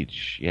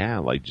stage.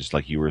 Yeah, just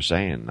like you were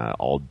saying,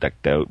 all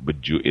decked out,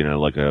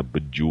 like a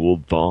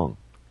bejeweled thong,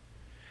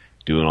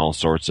 doing all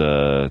sorts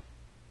of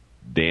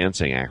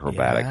dancing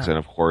acrobatics, and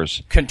of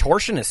course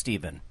contortionist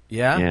even.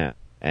 Yeah.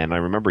 And I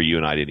remember you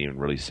and I didn't even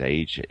really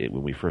say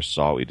when we first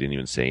saw it. We didn't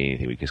even say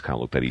anything. We just kind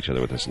of looked at each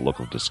other with this look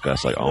of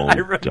disgust, like, "Oh, I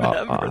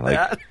remember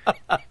that.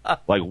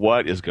 Like,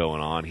 what is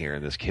going on here?"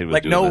 And this kid was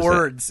like, doing no this,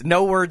 words,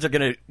 no words are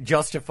going to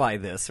justify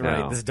this, right?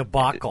 No. This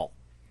debacle.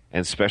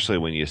 And especially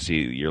when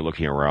you're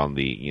looking around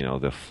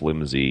the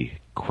flimsy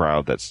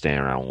crowd that's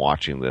standing around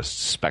watching this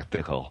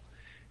spectacle,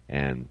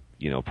 and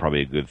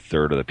probably a good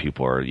third of the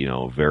people are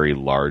very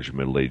large,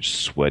 middle-aged,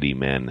 sweaty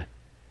men.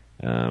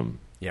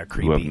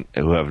 Creepy.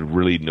 Who have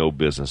really no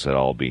business at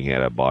all being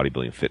at a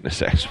bodybuilding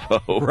fitness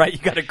expo. Right, you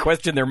got to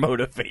question their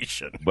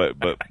motivation. but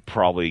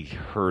probably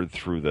heard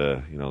through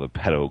the the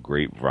pedo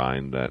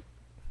grapevine that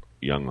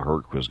young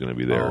Herc was going to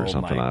be there or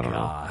something. I don't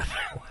know.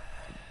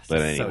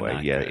 But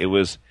anyway,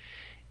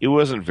 it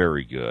wasn't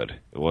very good.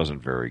 It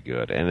wasn't very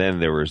good. And then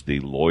there was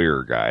the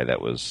lawyer guy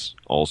that was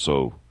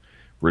also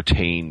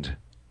retained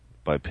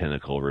by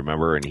Pinnacle,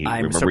 remember? And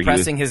I'm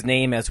suppressing his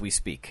name as we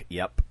speak.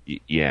 Yep.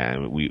 Yeah,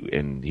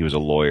 and he was a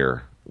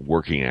lawyer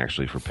working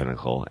actually for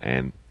Pinnacle,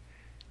 and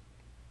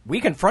we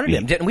confronted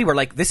him, didn't we? We're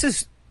like, this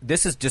is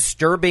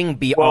disturbing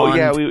beyond. Well,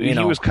 yeah,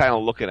 he was kind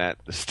of looking at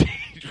the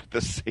stage with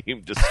the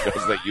same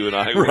disgust that you and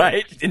I were,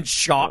 right, in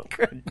shock,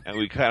 and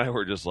we kind of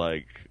were just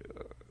like,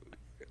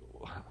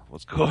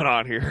 "What's going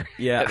on here?"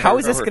 Yeah, how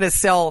is this going to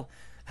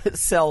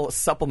sell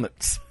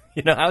supplements?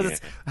 How's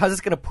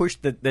this going to push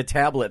the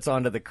tablets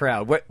onto the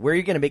crowd? Where are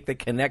you going to make the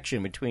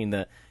connection between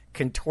the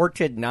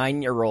contorted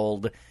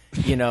 9-year-old,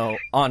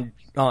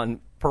 on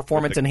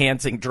performance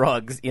enhancing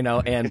drugs,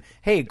 and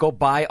hey, go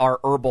buy our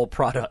herbal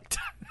product?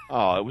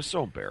 Oh, it was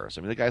so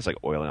embarrassing. I mean, the guy's like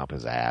oiling up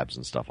his abs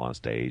and stuff on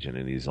stage, and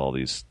then all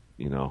these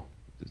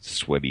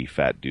sweaty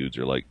fat dudes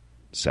are like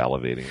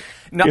salivating.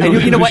 No,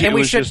 you know what? And it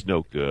was just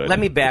no good. Let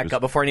me back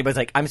up before anybody's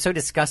like, I'm so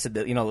disgusted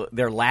that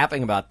they're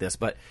laughing about this,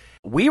 but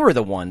we were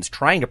the ones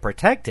trying to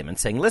protect him and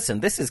saying, listen,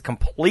 this is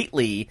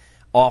completely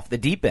off the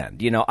deep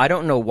end. I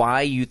don't know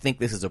why you think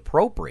this is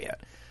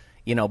appropriate.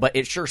 But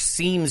it sure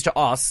seems to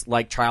us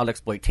like child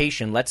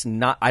exploitation.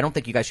 I don't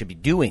think you guys should be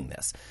doing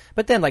this.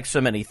 But then, like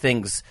so many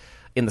things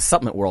in the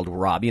supplement world,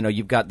 Rob,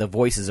 you've got the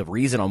voices of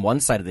reason on one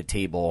side of the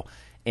table,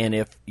 and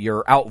if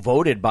you're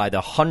outvoted by the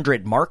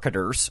 100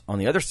 marketers on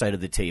the other side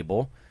of the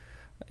table,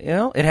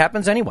 it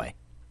happens anyway.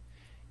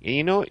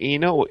 In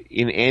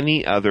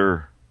any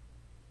other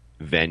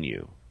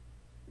venue,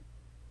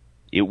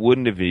 it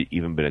wouldn't have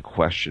even been a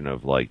question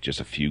of like just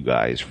a few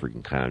guys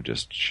freaking kind of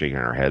just shaking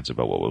our heads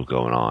about what was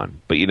going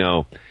on. But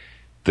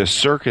the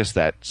circus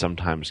that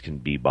sometimes can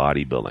be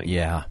bodybuilding.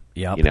 Yeah.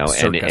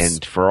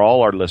 And for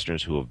all our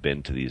listeners who have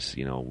been to these,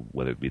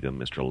 whether it be the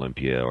Mr.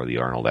 Olympia or the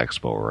Arnold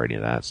Expo or any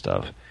of that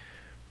stuff,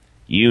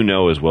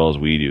 as well as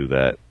we do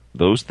that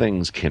those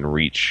things can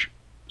reach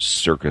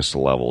circus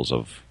levels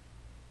of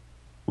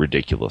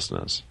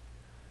ridiculousness.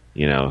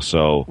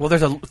 So... Well,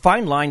 there's a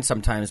fine line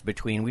sometimes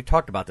between, we've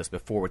talked about this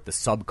before with the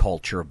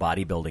subculture of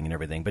bodybuilding and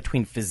everything,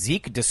 between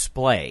physique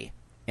display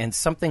and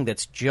something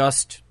that's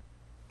just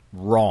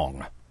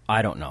wrong.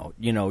 I don't know.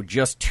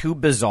 Just too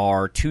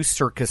bizarre, too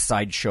circus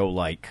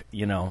sideshow-like,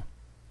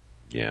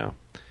 Yeah.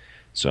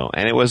 So,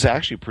 and it was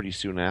actually pretty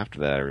soon after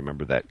that, I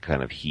remember that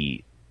kind of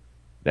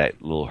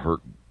that little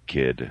Herc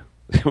kid...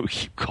 we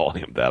keep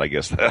calling him that. I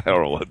guess I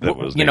don't know what that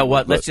was. You know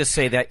what? Let's just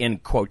say that in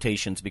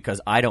quotations because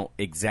I don't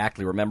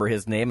exactly remember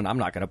his name, and I'm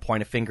not going to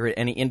point a finger at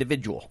any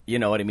individual. You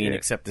know what I mean? Yeah.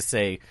 Except to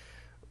say,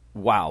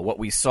 wow, what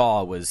we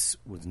saw was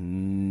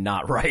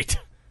not right.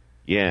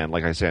 Yeah, and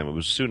like I said, it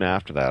was soon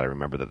after that. I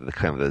remember that the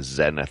kind of the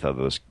zenith of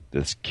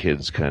this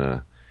kid's kind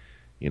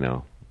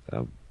of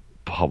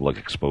public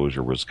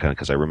exposure was kind of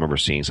because I remember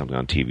seeing something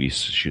on TV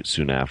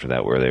soon after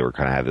that where they were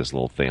kind of had this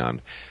little thing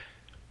on.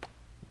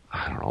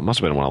 I don't know. It must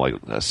have been one of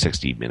like a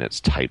 60 minutes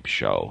type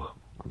show.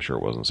 I'm sure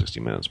it wasn't 60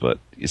 minutes, but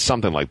it's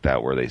something like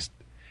that where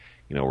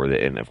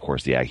and of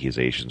course the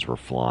accusations were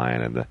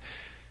flying, and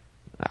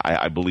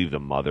I believe the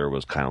mother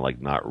was kind of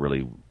like not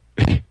really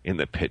in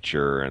the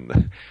picture,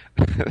 and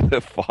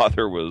the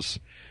father was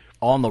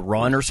on the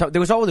run or something. There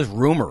was all these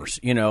rumors,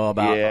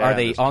 about are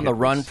they on the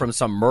run from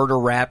some murder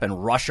rap in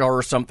Russia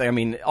or something? I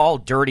mean, all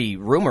dirty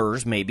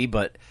rumors maybe,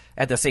 but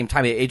at the same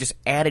time, it just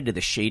added to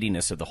the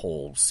shadiness of the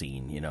whole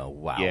scene,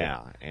 wow.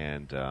 Yeah,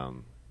 and,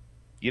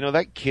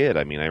 that kid,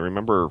 I mean, I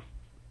remember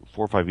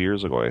 4 or 5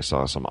 years ago I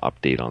saw some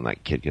update on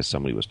that kid because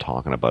somebody was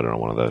talking about it on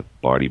one of the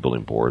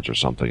bodybuilding boards or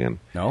something, and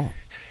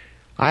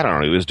I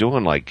don't know, he was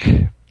doing, like,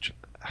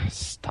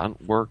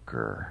 stunt work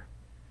or...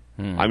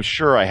 I'm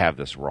sure I have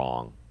this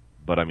wrong,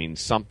 but, I mean,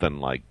 something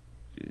like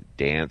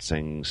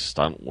dancing,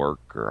 stunt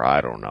work, or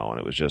I don't know, and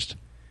it was just...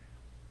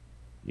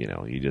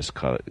 You just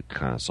kind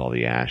of saw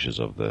the ashes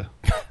of the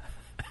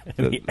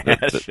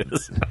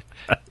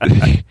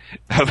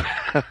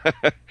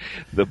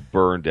the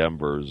burned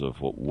embers of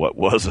what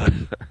was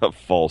a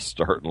false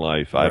start in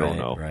life. I don't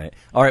know. Right.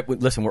 All right.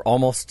 Listen, we're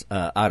almost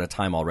out of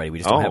time already. We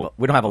just don't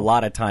have a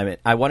lot of time.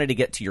 I wanted to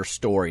get to your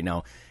story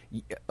now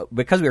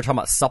because we were talking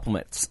about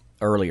supplements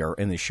earlier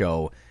in the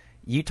show.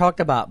 You talked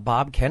about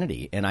Bob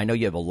Kennedy, and I know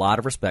you have a lot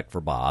of respect for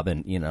Bob,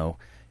 and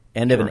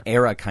end of an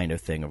era kind of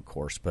thing, of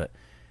course. But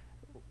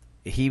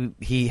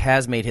he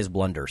has made his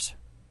blunders.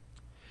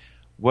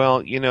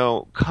 Well,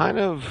 kind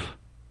of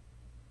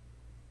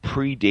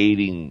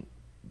predating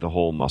the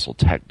whole Muscle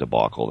Tech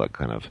debacle that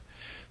kind of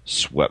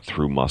swept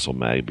through Muscle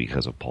Mag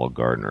because of Paul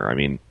Gardner. I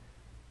mean,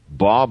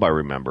 Bob, I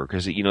remember,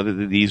 because,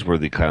 these were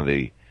the kind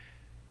of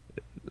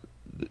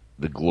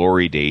the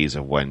glory days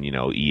of when,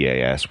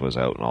 EAS was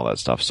out and all that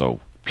stuff. So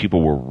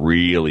people were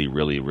really,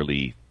 really,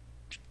 really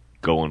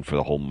going for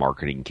the whole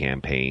marketing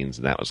campaigns,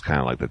 and that was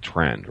kind of like the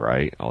trend,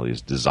 right? All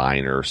these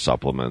designer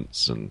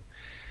supplements and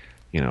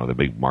the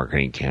big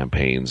marketing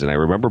campaigns. And I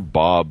remember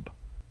Bob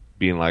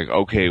being like,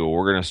 okay, well,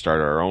 we're going to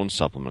start our own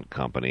supplement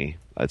company.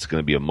 It's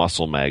going to be a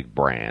Muscle Mag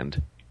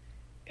brand.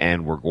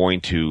 And we're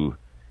going to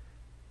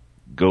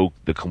go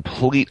the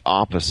complete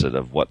opposite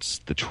of what's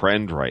the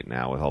trend right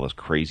now with all this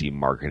crazy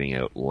marketing,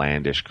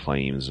 outlandish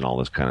claims and all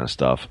this kind of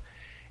stuff.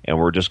 And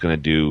we're just going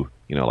to do,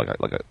 like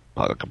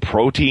a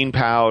protein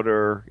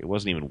powder. It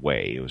wasn't even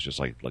whey. It was just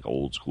like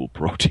old school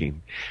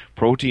protein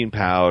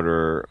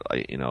powder,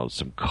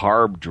 some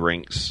carb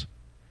drinks.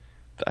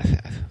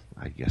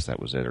 I guess that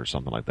was it or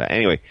something like that.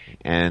 Anyway,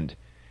 and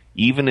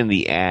even in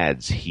the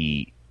ads,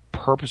 he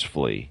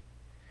purposefully,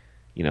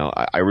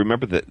 I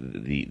remember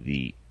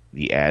the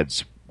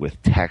ads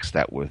with text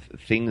that with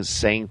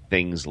saying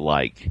things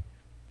like,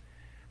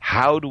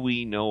 "How do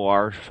we know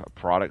our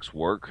products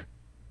work?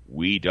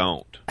 We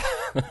don't.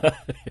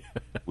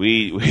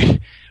 we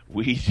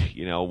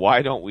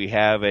why don't we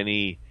have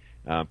any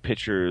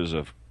pictures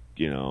of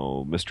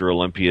Mr.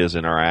 Olympias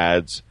in our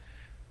ads?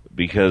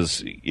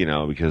 Because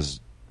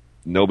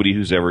nobody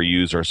who's ever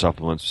used our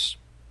supplements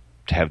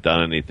have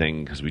done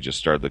anything because we just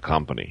started the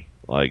company."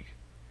 Like,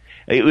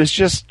 it was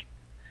just,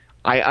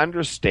 I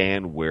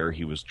understand where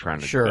he was trying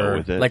to go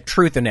with it. Like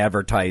truth in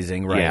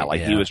advertising, right?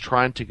 Yeah, he was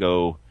trying to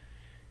go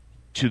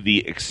to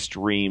the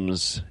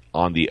extremes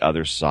on the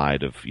other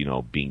side of,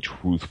 being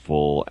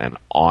truthful and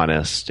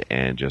honest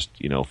and just,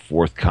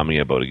 forthcoming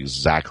about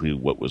exactly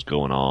what was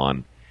going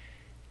on.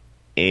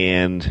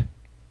 And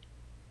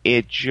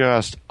it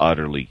just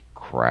utterly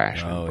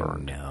crashed and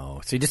burned.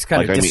 No. So he just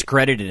kind of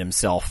discredited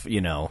himself,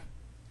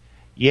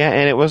 Yeah,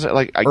 and it wasn't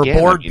like, again, or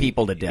bored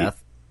people to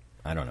death.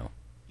 I don't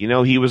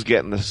know. He was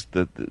getting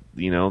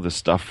the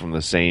stuff from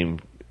the same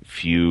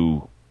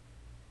few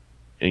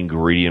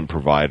ingredient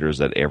providers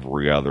that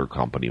every other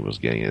company was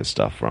getting his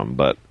stuff from.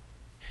 But,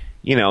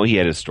 he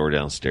had his store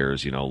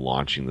downstairs,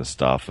 launching the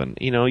stuff.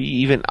 And,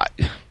 even,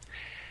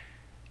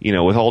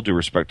 with all due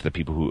respect to the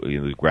people who,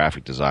 the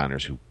graphic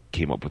designers who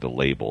came up with the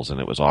labels, and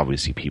it was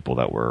obviously people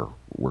that were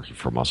working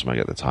for Muscle Mag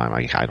at the time.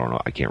 I don't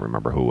know. I can't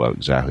remember who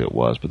exactly it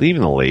was. But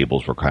even the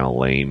labels were kind of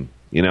lame.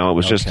 It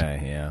was just...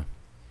 yeah.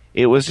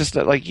 It was just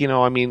like,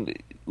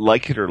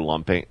 like it or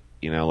lump it,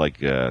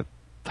 like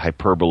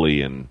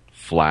Hyperbole and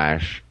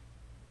Flash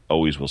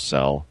always will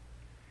sell.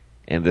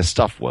 And this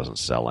stuff wasn't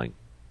selling,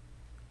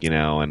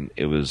 and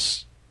it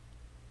was,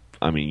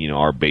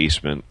 our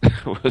basement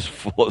was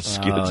full of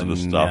skids of the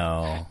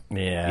stuff. No.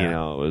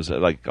 Yeah. It was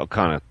like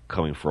kind of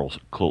coming full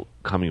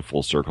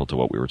circle to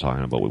what we were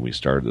talking about when we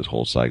started this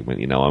whole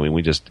segment.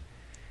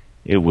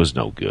 It was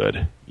no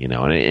good,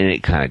 and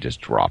it kind of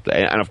just dropped.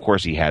 And of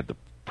course he had the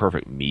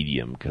perfect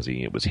medium because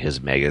it was his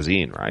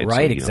magazine, right?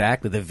 Right, so,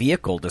 exactly. The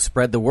vehicle to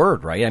spread the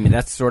word, right?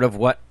 That's sort of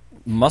what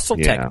Muscle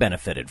Tech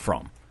benefited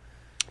from.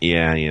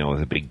 Yeah, with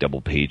the big double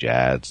page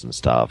ads and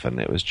stuff. And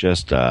it was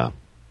just,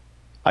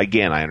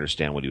 again, I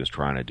understand what he was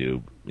trying to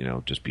do,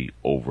 just be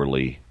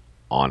overly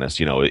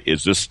honest.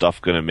 Is this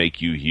stuff going to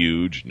make you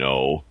huge?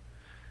 No.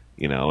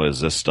 Is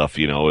this stuff,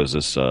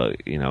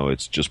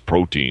 it's just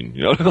protein,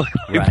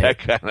 right. That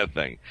kind of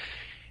thing.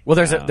 Well,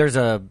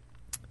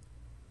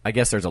 I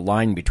guess there's a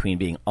line between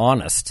being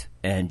honest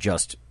and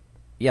just,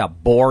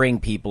 boring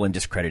people and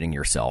discrediting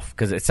yourself,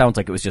 because it sounds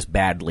like it was just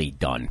badly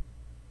done.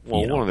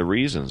 Well, one of the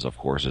reasons, of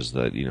course, is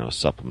that,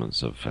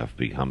 supplements have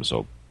become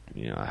so,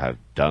 have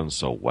done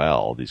so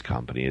well, these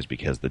companies,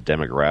 because the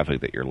demographic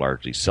that you're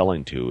largely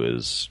selling to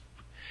is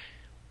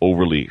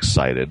overly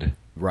excited.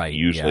 Right.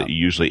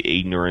 Usually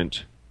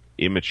ignorant,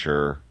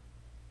 immature,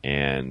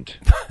 and...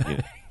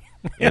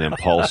 and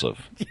impulsive.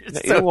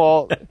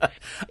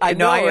 I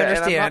know. I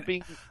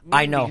understand.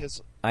 I know.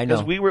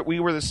 Because we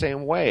were the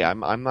same way.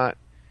 I'm not.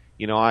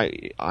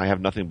 I have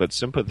nothing but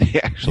sympathy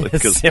actually.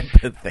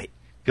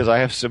 Because I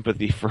have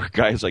sympathy for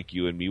guys like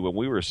you and me when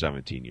we were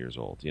 17 years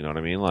old. You know what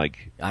I mean?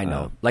 Like I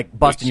know, like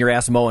busting your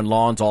ass mowing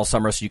lawns all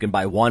summer so you can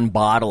buy one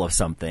bottle of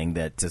something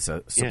that is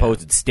a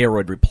supposed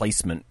steroid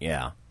replacement.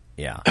 Yeah.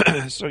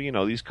 So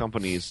these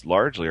companies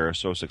largely are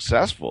so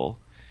successful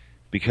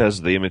because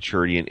of the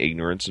immaturity and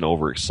ignorance and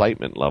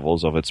overexcitement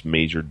levels of its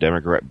major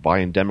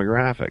buying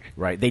demographic.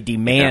 Right. They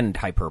demand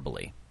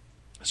hyperbole.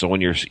 So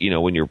when you're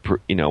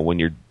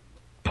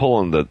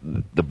pulling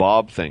the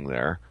Bob thing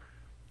there,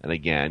 and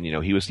again,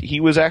 he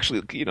was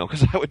actually,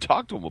 because I would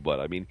talk to him about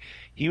it. I mean,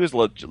 he was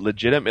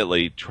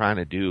legitimately trying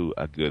to do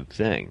a good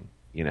thing.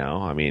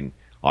 I mean,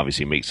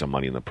 obviously make some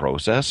money in the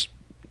process,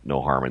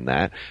 no harm in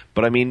that.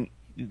 But I mean,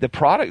 the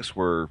products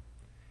were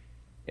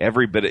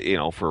every bit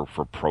of, for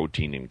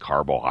protein and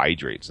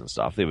carbohydrates and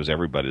stuff. It was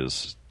every bit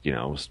as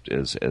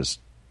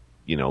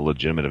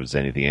legitimate as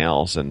anything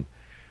else.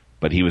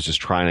 But he was just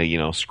trying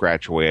to,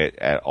 scratch away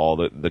at all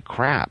the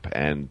crap,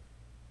 and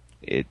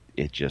it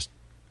just,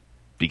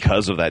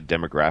 because of that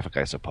demographic,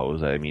 I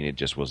suppose. I mean, it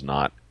just was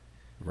not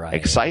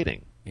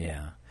exciting.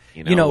 Yeah.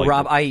 Like,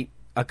 Rob,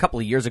 a couple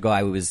of years ago,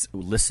 I was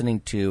listening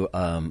to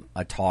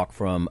a talk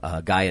from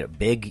a guy at a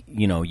big,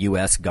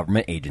 U.S.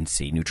 government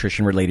agency,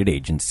 nutrition-related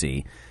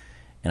agency,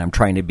 and I'm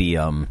trying to be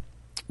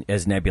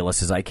as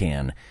nebulous as I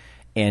can.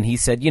 And he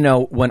said,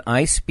 when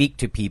I speak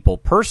to people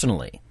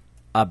personally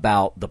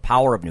about the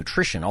power of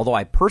nutrition, although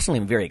I personally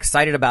am very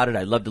excited about it,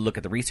 I love to look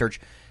at the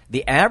research,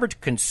 the average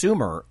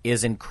consumer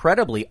is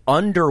incredibly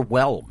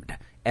underwhelmed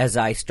as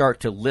I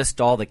start to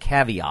list all the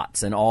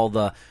caveats and all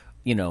the,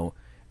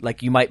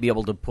 like you might be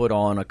able to put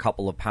on a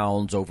couple of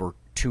pounds over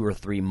 2 or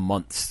 3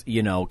 months,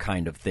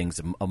 kind of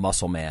things, a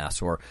muscle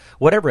mass or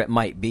whatever it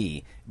might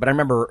be. But I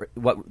remember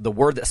the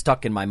word that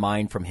stuck in my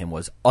mind from him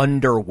was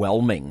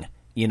underwhelming,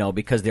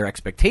 because their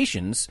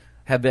expectations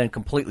have been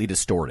completely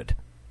distorted.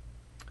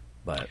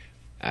 But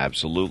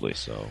absolutely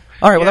so.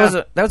 All right,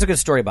 well, that was a good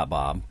story about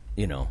Bob,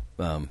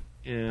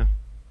 Yeah.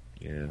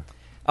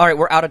 All right,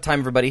 we're out of time,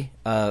 everybody.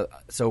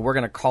 So we're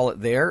going to call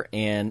it there.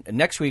 And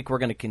next week, we're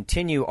going to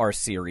continue our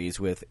series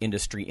with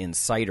Industry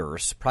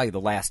Insiders, probably the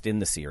last in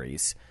the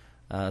series.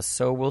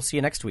 So we'll see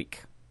you next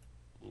week.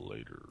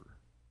 Later.